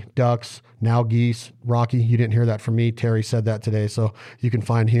 turkey, ducks, now geese. Rocky, you didn't hear that from me. Terry said that today. So you can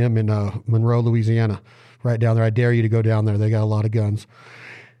find him in Monroe, Louisiana, right down there. I dare you to go down there. They got a lot of guns.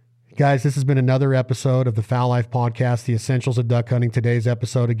 Guys, this has been another episode of the Fowl Life Podcast, The Essentials of Duck Hunting. Today's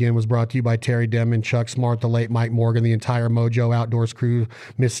episode, again, was brought to you by Terry Denmon, Chuck Smart, the late Mike Morgan, the entire MOJO Outdoors crew,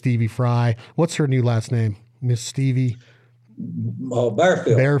 Miss Stevie Fry. What's her new last name? Miss Stevie?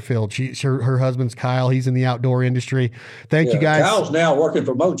 Bearfield. Her husband's Kyle. He's in the outdoor industry. Thank you, guys. Kyle's now working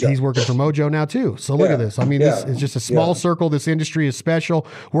for MOJO. He's working for MOJO now too. So look at this. I mean, this is just a small circle. This industry is special.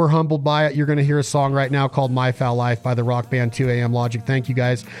 We're humbled by it. You're going to hear a song right now called My Fowl Life by the rock band 2 AM Logic. Thank you,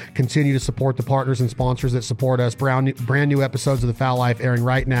 guys. Continue to support the partners and sponsors that support us. Brand new episodes of the Fowl Life airing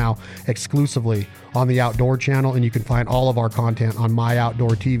right now exclusively on the Outdoor channel, and you can find all of our content on My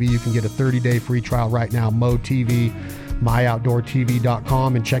Outdoor TV. You can get a 30-day free trial right now. MoTV.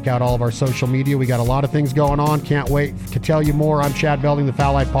 MyOutdoorTV.com, and check out all of our social media. We got a lot of things going on. Can't wait to tell you more. I'm Chad Belding, the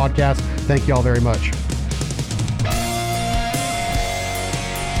Fowl Life Podcast. Thank you all very much.